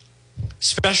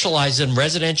 Specialize in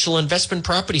residential investment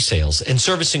property sales and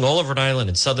servicing all of Rhode Island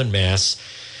and Southern Mass.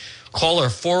 Call her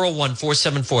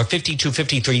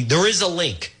 401-474-5253. There is a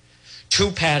link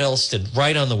to Pat Elston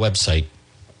right on the website,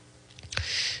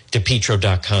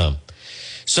 DePetro.com.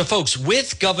 So, folks,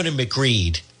 with Governor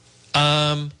McGreed,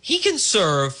 he can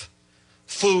serve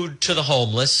food to the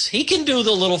homeless. He can do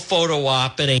the little photo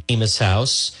op at Amos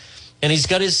House, and he's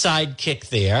got his sidekick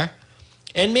there.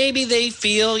 And maybe they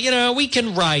feel, we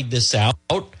can ride this out.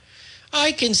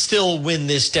 I can still win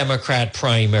this Democrat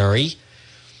primary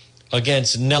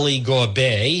against Nellie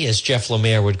Gorbea, as Jeff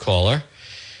Lemire would call her,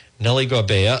 Nellie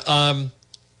Gorbea.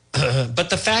 But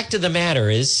the fact of the matter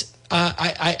is,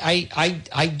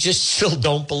 I just still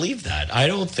don't believe that. I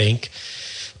don't think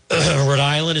Rhode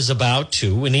Island is about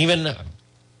to, and even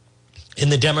in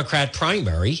the Democrat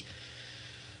primary,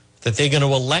 that they're going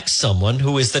to elect someone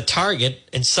who is the target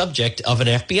and subject of an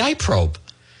FBI probe.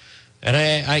 And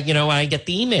I get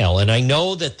the email, and I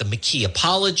know that the McKee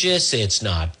apologists, it's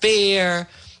not fair.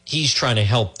 He's trying to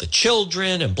help the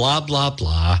children and blah, blah,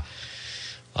 blah.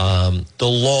 The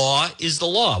law is the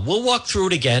law. We'll walk through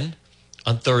it again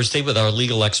on Thursday with our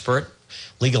legal expert,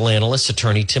 legal analyst,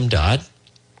 attorney Tim Dodd.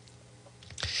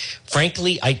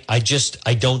 Frankly, I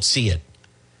don't see it.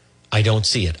 I don't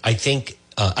see it. I think,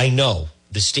 I know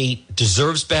the state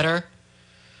deserves better.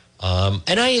 And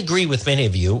I agree with many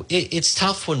of you. It's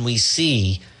tough when we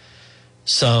see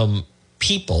some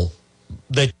people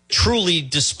that truly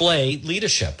display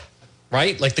leadership,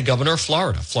 right? Like the governor of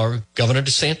Florida, Governor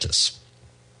DeSantis.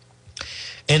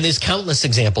 And there's countless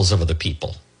examples of other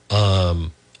people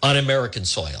on American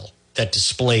soil that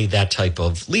display that type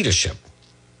of leadership.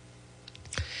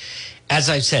 As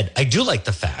I've said, I do like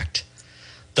the fact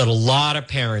that a lot of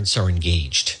parents are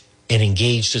engaged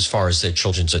as far as their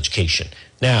children's education.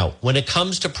 Now, when it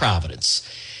comes to Providence,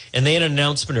 and they had an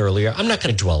announcement earlier, I'm not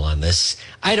going to dwell on this.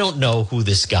 I don't know who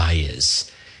this guy is.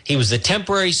 He was the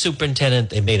temporary superintendent.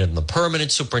 They made him the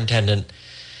permanent superintendent.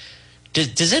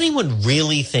 Does anyone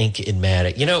really think it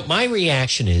matters? My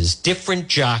reaction is different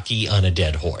jockey on a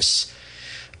dead horse.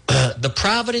 The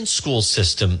Providence school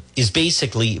system is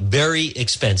basically very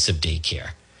expensive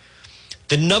daycare.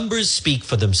 The numbers speak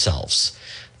for themselves.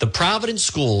 The Providence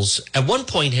schools at one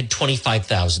point had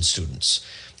 25,000 students.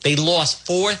 They lost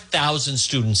 4,000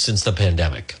 students since the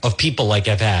pandemic of people like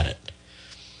I've had it.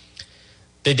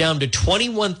 They're down to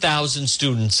 21,000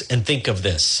 students, and think of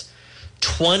this.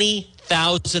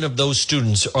 20,000 of those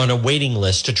students are on a waiting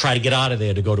list to try to get out of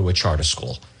there to go to a charter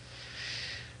school.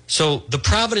 So the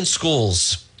Providence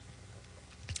schools,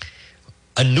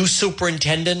 a new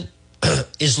superintendent,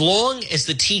 as long as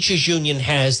the teachers union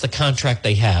has the contract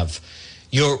they have,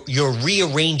 you're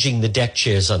rearranging the deck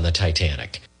chairs on the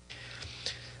Titanic.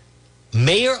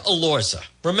 Mayor Elorza,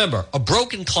 remember, a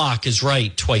broken clock is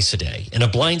right twice a day, and a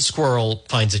blind squirrel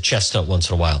finds a chestnut once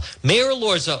in a while. Mayor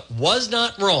Elorza was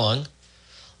not wrong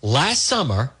last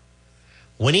summer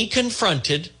when he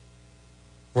confronted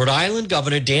Rhode Island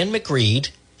Governor Dan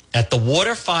McGreed at the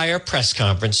Water Fire press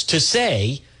conference to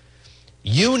say,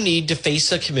 you need to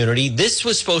face the community. This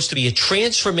was supposed to be a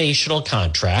transformational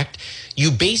contract.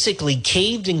 You basically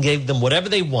caved and gave them whatever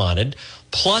they wanted,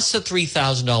 plus a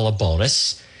 $3,000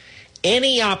 bonus.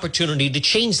 Any opportunity to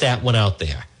change that went out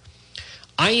there.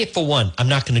 For one, I'm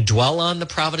not going to dwell on the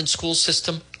Providence school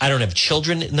system. I don't have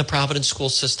children in the Providence school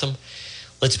system.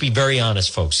 Let's be very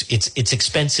honest, folks. It's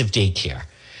expensive daycare.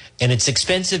 And it's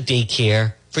expensive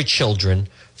daycare for children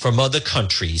from other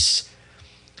countries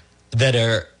that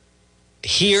are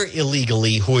here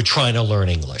illegally who are trying to learn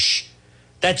English.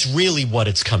 That's really what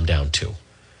it's come down to.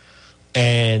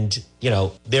 And,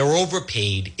 they're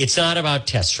overpaid. It's not about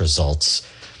test results.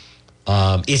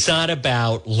 It's not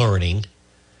about learning.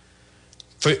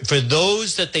 For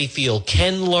those that they feel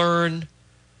can learn,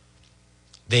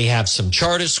 they have some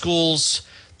charter schools.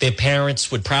 Their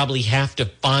parents would probably have to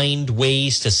find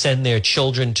ways to send their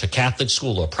children to Catholic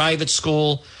school or private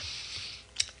school.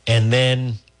 And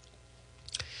then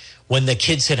when the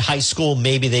kids hit high school,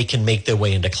 maybe they can make their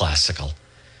way into classical.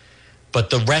 But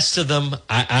the rest of them,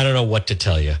 I don't know what to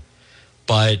tell you.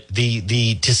 But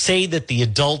to say that the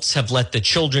adults have let the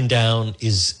children down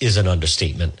is an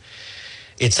understatement.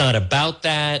 It's not about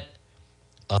that.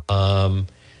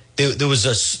 There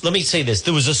was let me say this.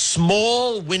 There was a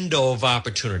small window of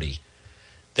opportunity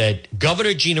that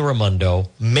Governor Gina Raimondo,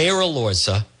 Mayor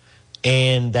Elorza,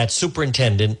 and that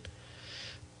superintendent,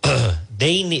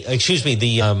 the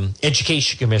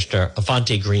education commissioner,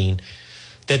 Avante Green,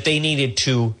 that they needed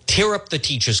to tear up the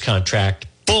teacher's contract.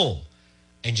 Boom.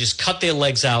 and just cut their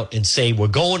legs out and say, we're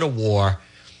going to war.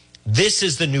 This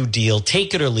is the New Deal.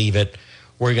 Take it or leave it.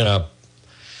 We're going to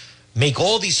make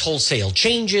all these wholesale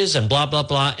changes and blah, blah,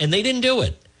 blah. And they didn't do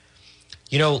it.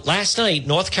 You know, last night,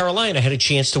 North Carolina had a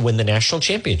chance to win the national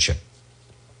championship.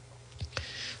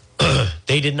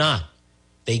 They did not.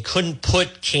 They couldn't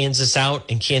put Kansas out,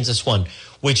 and Kansas won,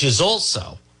 which is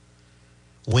also,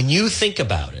 when you think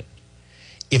about it,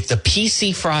 if the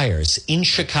PC Friars in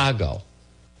Chicago,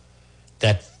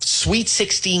 that Sweet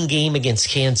 16 game against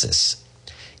Kansas,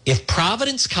 if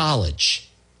Providence College,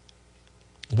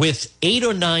 with 8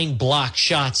 or 9 block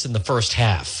shots in the first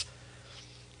half,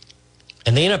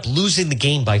 and they end up losing the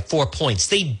game by 4 points,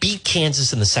 they beat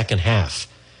Kansas in the second half.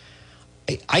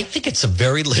 I think it's a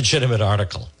very legitimate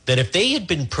article that if they had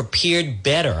been prepared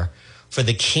better for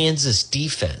the Kansas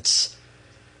defense,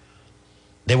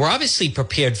 they were obviously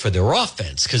prepared for their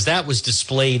offense because that was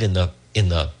displayed in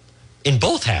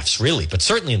both halves, really, but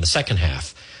certainly in the second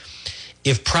half.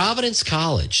 If Providence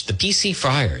College, the PC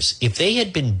Friars, if they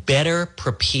had been better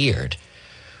prepared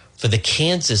for the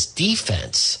Kansas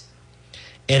defense,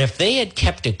 and if they had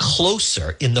kept it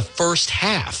closer in the first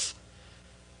half,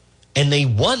 and they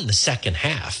won the second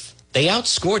half, they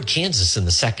outscored Kansas in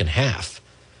the second half.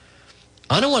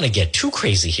 I don't want to get too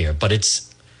crazy here, but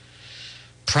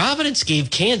Providence gave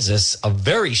Kansas a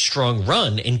very strong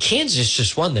run, and Kansas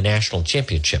just won the national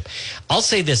championship. I'll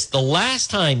say this, the last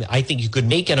time I think you could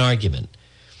make an argument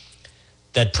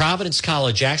that Providence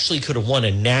College actually could have won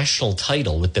a national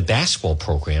title with the basketball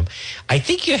program, I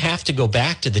think you have to go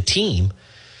back to the team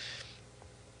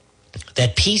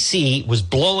that PC was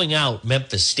blowing out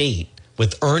Memphis State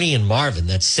with Ernie and Marvin,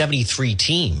 that 73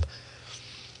 team.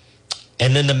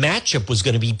 And then the matchup was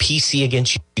going to be PC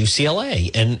against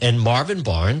UCLA. And Marvin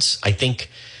Barnes, I think,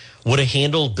 would have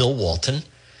handled Bill Walton.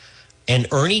 And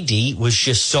Ernie D was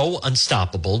just so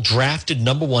unstoppable, drafted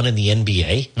 #1 in the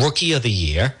NBA, Rookie of the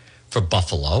Year for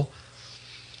Buffalo.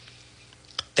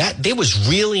 That there was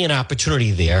really an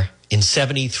opportunity there in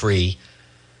 73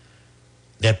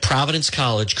 that Providence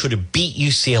College could have beat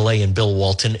UCLA and Bill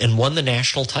Walton and won the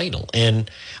national title. And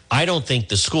I don't think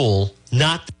the school,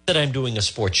 not that I'm doing a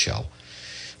sports show,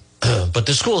 but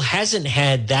the school hasn't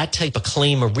had that type of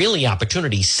claim or really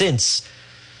opportunity since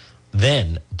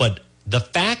then. But the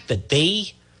fact that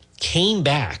they came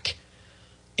back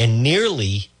and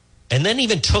then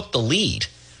even took the lead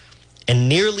and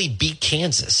nearly beat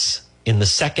Kansas in the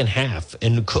second half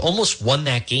and almost won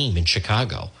that game in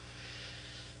Chicago.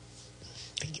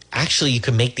 Actually, you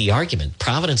could make the argument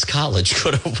Providence College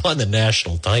could have won the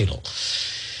national title.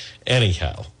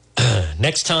 Anyhow,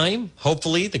 next time,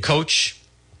 hopefully, the coach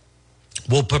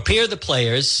will prepare the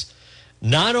players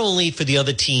not only for the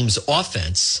other team's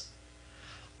offense,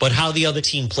 but how the other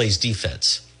team plays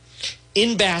defense.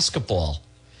 In basketball,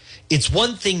 it's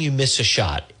one thing you miss a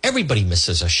shot. Everybody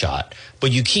misses a shot,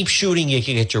 but you keep shooting, you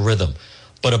can get your rhythm.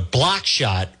 But a block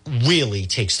shot really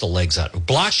takes the legs out.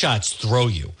 Block shots throw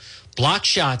you. Block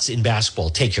shots in basketball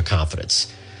take your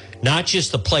confidence. Not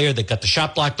just the player that got the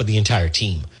shot blocked, but the entire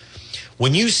team.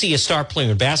 When you see a star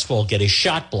player in basketball get a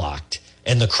shot blocked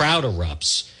and the crowd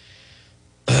erupts,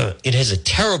 it has a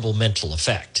terrible mental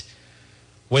effect.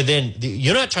 Where then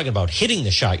you're not talking about hitting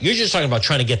the shot. You're just talking about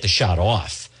trying to get the shot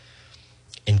off.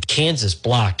 And Kansas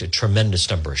blocked a tremendous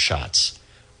number of shots.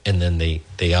 And then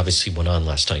they obviously went on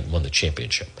last night and won the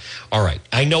championship. All right.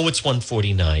 I know it's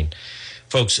 1:49.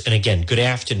 Folks, and again, good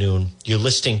afternoon. You're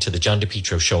listening to the John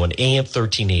DePietro Show on AM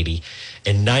 1380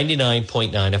 and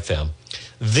 99.9 FM.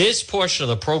 This portion of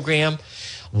the program,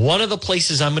 one of the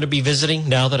places I'm going to be visiting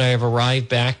now that I have arrived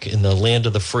back in the land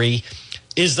of the free,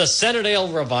 is the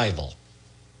Centerdale Revival.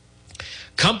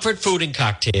 Comfort food and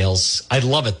cocktails. I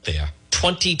love it there.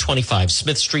 2025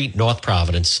 Smith Street, North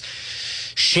Providence.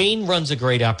 Shane runs a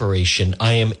great operation.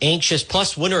 I am anxious,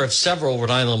 plus winner of several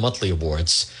Rhode Island Monthly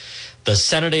Awards. The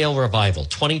Centerdale Revival,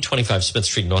 2025 Smith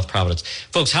Street, North Providence.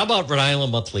 Folks, how about Rhode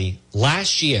Island Monthly?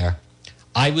 Last year,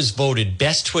 I was voted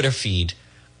best Twitter feed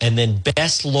and then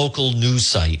best local news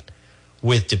site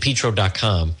with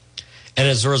DePietro.com. And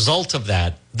as a result of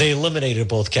that, they eliminated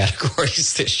both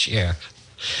categories this year.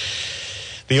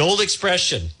 The old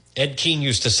expression Ed Keene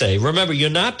used to say, remember, you're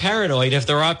not paranoid if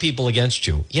there are people against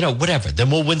you. You know, whatever.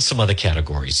 Then we'll win some other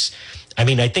categories. I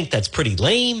mean, I think that's pretty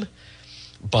lame,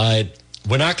 but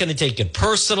we're not going to take it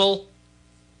personal.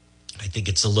 I think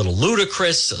it's a little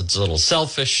ludicrous. It's a little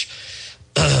selfish,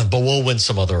 but we'll win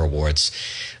some other awards.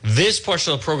 This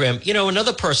portion of the program, you know,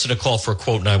 another person to call for a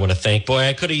quote, and I want to thank, boy,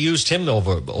 I could have used him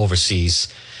overseas,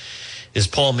 is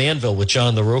Paul Manville with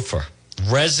John the Roofer.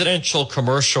 Residential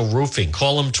commercial roofing.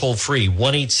 Call him toll free,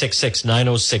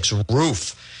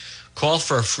 1-866-906-ROOF Call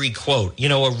for a free quote. You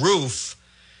know, a roof,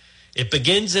 it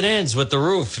begins and ends with the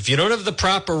roof. If you don't have the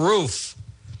proper roof,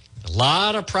 a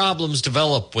lot of problems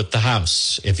develop with the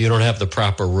house if you don't have the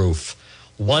proper roof.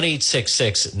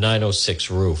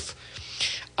 1-866-906-ROOF.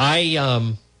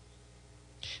 I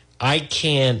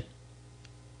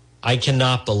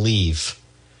cannot believe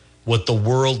what the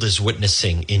world is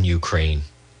witnessing in Ukraine.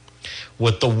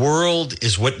 What the world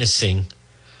is witnessing,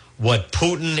 what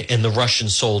Putin and the Russian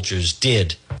soldiers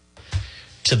did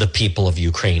to the people of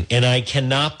Ukraine. And I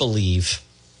cannot believe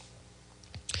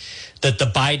that the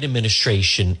Biden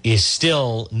administration is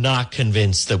still not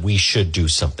convinced that we should do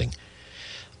something.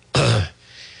 We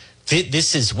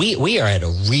are at a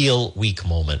real weak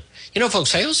moment. You know,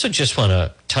 folks, I also just want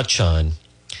to touch on,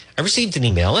 I received an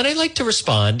email, and I like to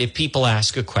respond if people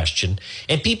ask a question,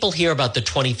 and people hear about the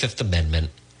 25th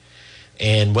Amendment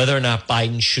and whether or not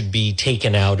Biden should be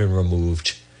taken out and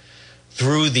removed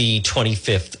through the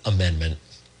 25th Amendment.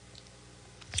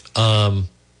 I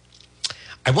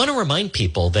want to remind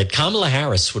people that Kamala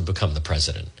Harris would become the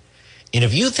president. And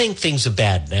if you think things are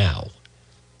bad now,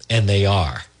 and they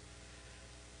are,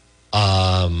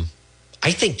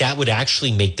 I think that would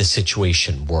actually make the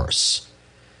situation worse.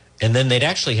 And then they'd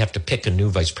actually have to pick a new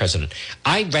vice president.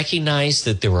 I recognize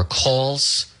that there are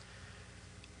calls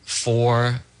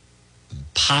for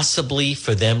possibly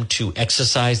for them to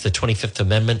exercise the 25th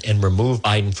Amendment and remove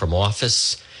Biden from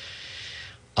office.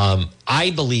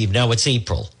 I believe, now it's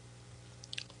April,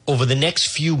 over the next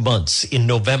few months in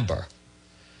November,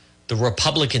 the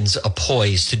Republicans are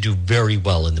poised to do very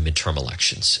well in the midterm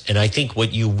elections. And I think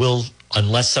what you will,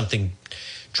 unless something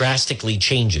drastically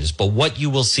changes, but what you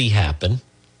will see happen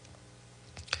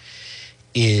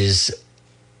is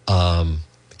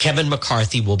Kevin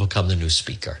McCarthy will become the new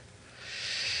speaker.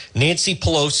 Nancy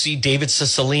Pelosi, David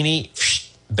Cicilline,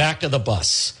 back of the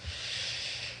bus.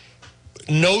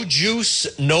 No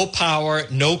juice, no power,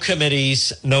 no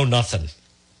committees, no nothing.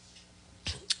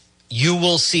 You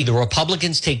will see the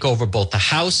Republicans take over both the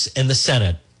House and the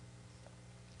Senate,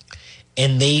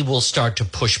 and they will start to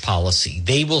push policy.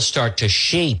 They will start to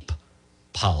shape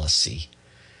policy.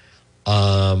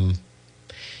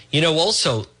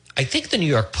 Also, I think the New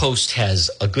York Post has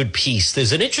a good piece.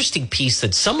 There's an interesting piece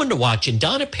that's someone to watch, and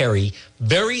Donna Perry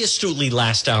very astutely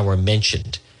last hour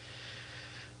mentioned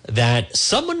that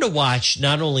someone to watch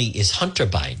not only is Hunter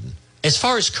Biden, as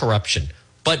far as corruption,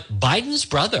 but Biden's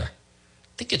brother. I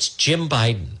think it's Jim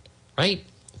Biden, right?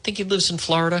 I think he lives in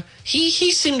Florida.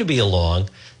 He seemed to be along.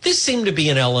 This seemed to be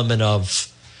an element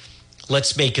of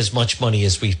let's make as much money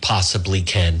as we possibly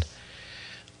can,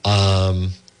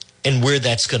 and where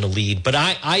that's going to lead. But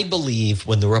I believe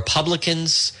when the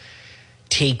Republicans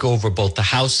take over both the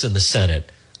House and the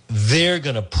Senate, they're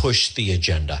going to push the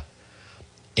agenda.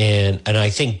 And I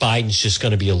think Biden's just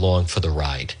going to be along for the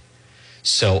ride.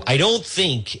 So I don't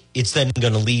think it's then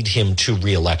going to lead him to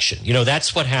reelection. You know,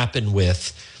 that's what happened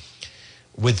with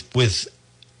Bill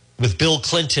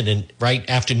Clinton, and right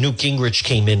after Newt Gingrich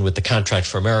came in with the Contract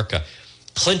for America,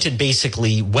 Clinton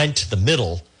basically went to the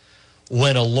middle,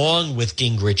 went along with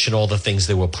Gingrich and all the things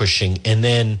they were pushing, and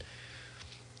then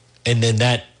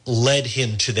that led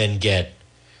him to then get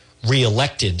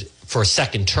reelected for a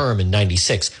second term in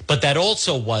 96. But that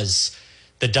also was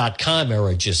the .com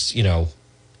era, just,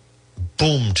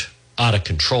 boomed out of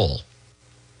control.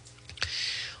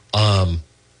 But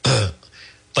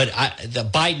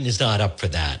Biden is not up for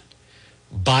that.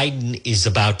 Biden is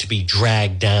about to be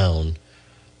dragged down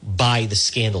by the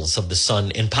scandals of the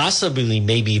son and possibly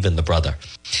maybe even the brother.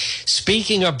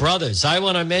 Speaking of brothers, I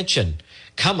want to mention,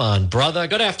 come on, brother.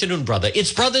 Good afternoon, brother.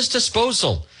 It's Brothers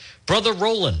Disposal. Brother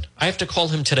Roland, I have to call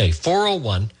him today,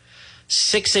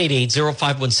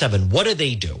 401-688-0517. What do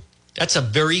they do? That's a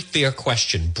very fair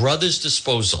question. Brothers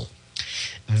Disposal.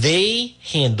 They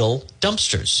handle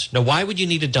dumpsters. Now, why would you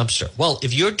need a dumpster? Well,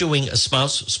 if you're doing a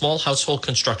small household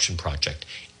construction project,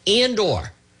 and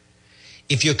or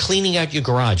if you're cleaning out your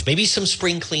garage, maybe some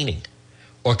spring cleaning,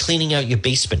 or cleaning out your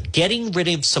basement, getting rid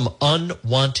of some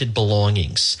unwanted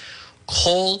belongings,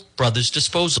 call Brothers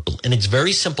Disposal. And it's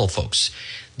very simple, folks.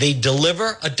 They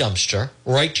deliver a dumpster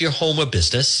right to your home or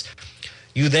business.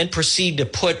 You then proceed to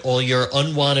put all your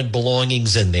unwanted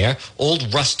belongings in there,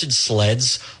 old rusted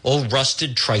sleds, old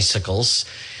rusted tricycles,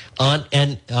 Aunt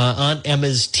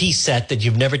Emma's tea set that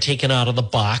you've never taken out of the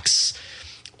box,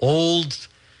 old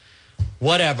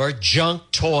whatever, junk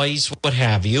toys, what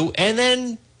have you. And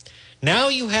then now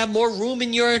you have more room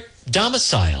in your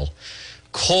domicile.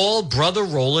 Call Brother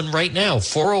Roland right now,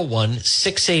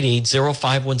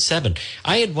 401-688-0517.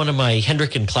 I had one of my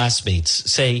Hendricken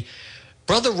classmates say,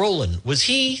 Brother Roland, was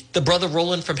he the Brother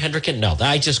Roland from Hendricken? No,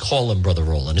 I just call him Brother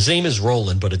Roland. His name is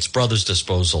Roland, but it's Brothers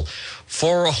Disposal. It's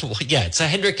a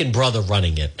Hendricken brother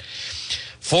running it.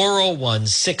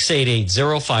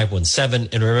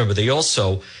 401-688-0517. And remember, they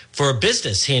also, for a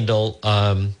business, handle,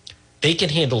 they can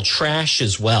handle trash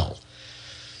as well.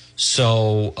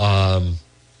 So,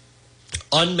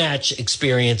 unmatched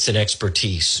experience and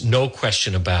expertise, no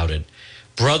question about it.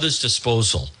 Brothers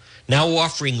Disposal, now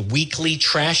offering weekly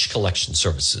trash collection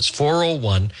services.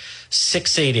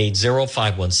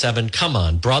 401-688-0517. Come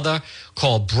on, brother.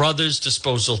 Call Brothers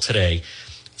Disposal today.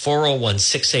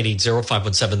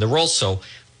 401-688-0517. They're also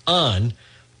on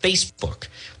Facebook.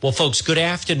 Well, folks, good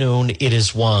afternoon. It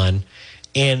is Juan.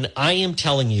 And I am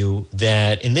telling you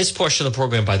that in this portion of the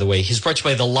program, by the way, is brought to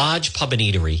you by the Lodge Pub and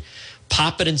Eatery.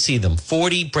 Pop it and see them.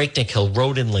 40 Breakneck Hill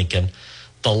Road in Lincoln.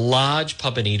 The Lodge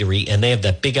Pub and Eatery. And they have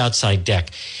that big outside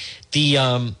deck.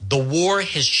 The war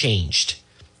has changed.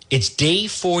 It's day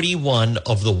 41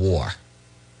 of the war.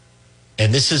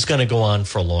 And this is going to go on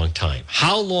for a long time.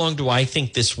 How long do I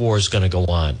think this war is going to go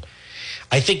on?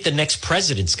 I think the next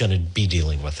president's going to be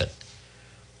dealing with it.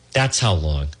 That's how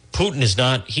long. Putin is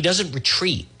not, he doesn't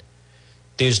retreat.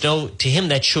 There's no, to him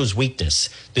that shows weakness.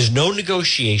 There's no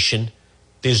negotiation.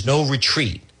 There's no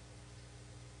retreat.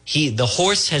 The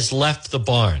horse has left the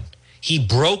barn. He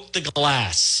broke the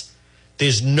glass.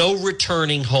 There's no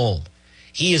returning home.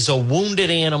 He is a wounded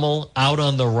animal out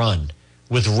on the run.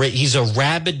 He's a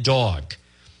rabid dog.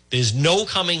 There's no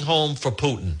coming home for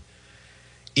Putin.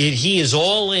 He is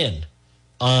all in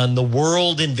on the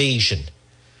world invasion.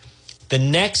 The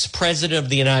next president of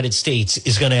the United States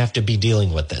is going to have to be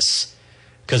dealing with this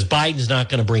because Biden's not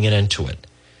going to bring an end to it.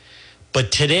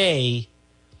 But today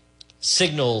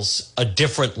signals a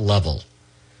different level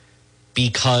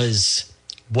because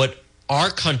what our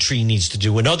country needs to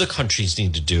do and other countries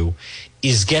need to do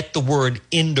is get the word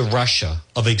into Russia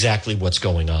of exactly what's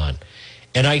going on.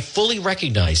 And I fully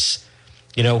recognize,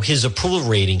 his approval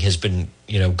rating has been,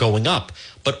 going up,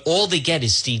 but all they get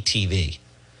is Steve TV.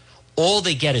 All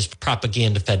they get is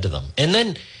propaganda fed to them. And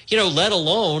then, let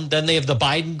alone, then they have the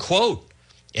Biden quote.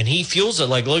 And he fuels it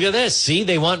like, look at this. See,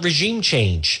 they want regime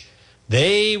change.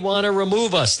 They want to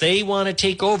remove us. They want to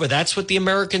take over. That's what the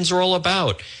Americans are all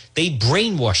about. They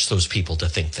brainwash those people to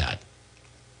think that.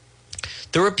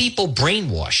 There are people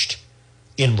brainwashed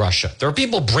in Russia. There are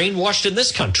people brainwashed in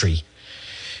this country.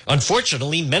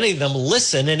 Unfortunately, many of them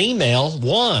listen and email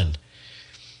Juan.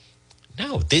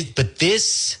 No, but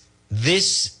this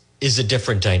is a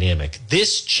different dynamic.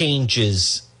 This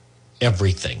changes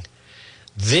everything.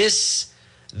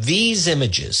 These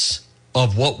images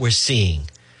of what we're seeing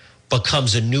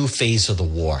becomes a new phase of the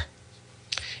war.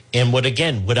 And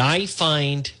what I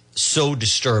find so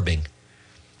disturbing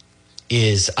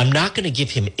is I'm not going to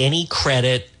give him any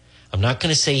credit. I'm not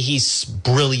going to say he's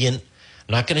brilliant.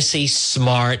 I'm not going to say he's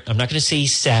smart. I'm not going to say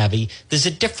he's savvy. There's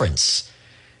a difference.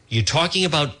 You're talking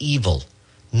about evil.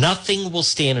 Nothing will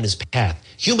stand in his path.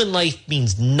 Human life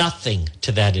means nothing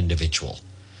to that individual.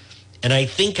 And I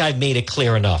think I've made it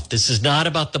clear enough. This is not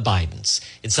about the Bidens.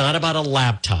 It's not about a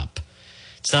laptop.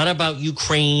 It's not about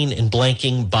Ukraine and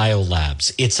blanking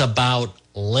biolabs. It's about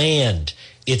land.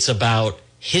 It's about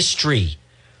history.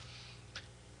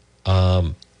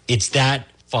 It's that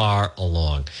far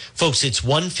along. Folks, it's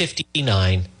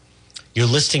 1:59. You're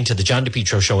listening to the John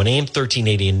DePietro Show on AM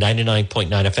 1380 and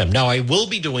 99.9 FM. Now, I will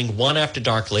be doing One After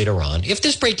Dark later on. If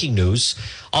there's breaking news,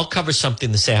 I'll cover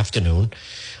something this afternoon.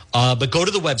 But go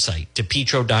to the website,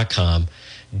 DePietro.com,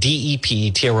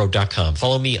 DEPTRO.com.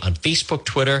 Follow me on Facebook,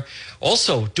 Twitter.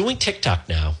 Also, doing TikTok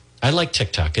now. I like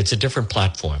TikTok. It's a different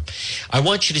platform. I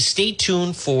want you to stay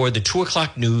tuned for the 2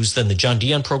 o'clock news, then the John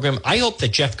Dion program. I hope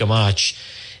that Jeff Gamach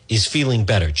is feeling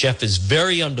better. Jeff is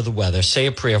very under the weather. Say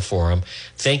a prayer for him.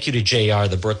 Thank you to JR,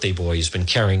 the birthday boy, who's been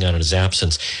carrying on in his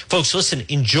absence. Folks, listen,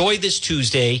 enjoy this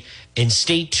Tuesday and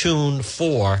stay tuned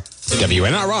for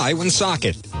WNRI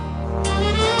Woonsocket.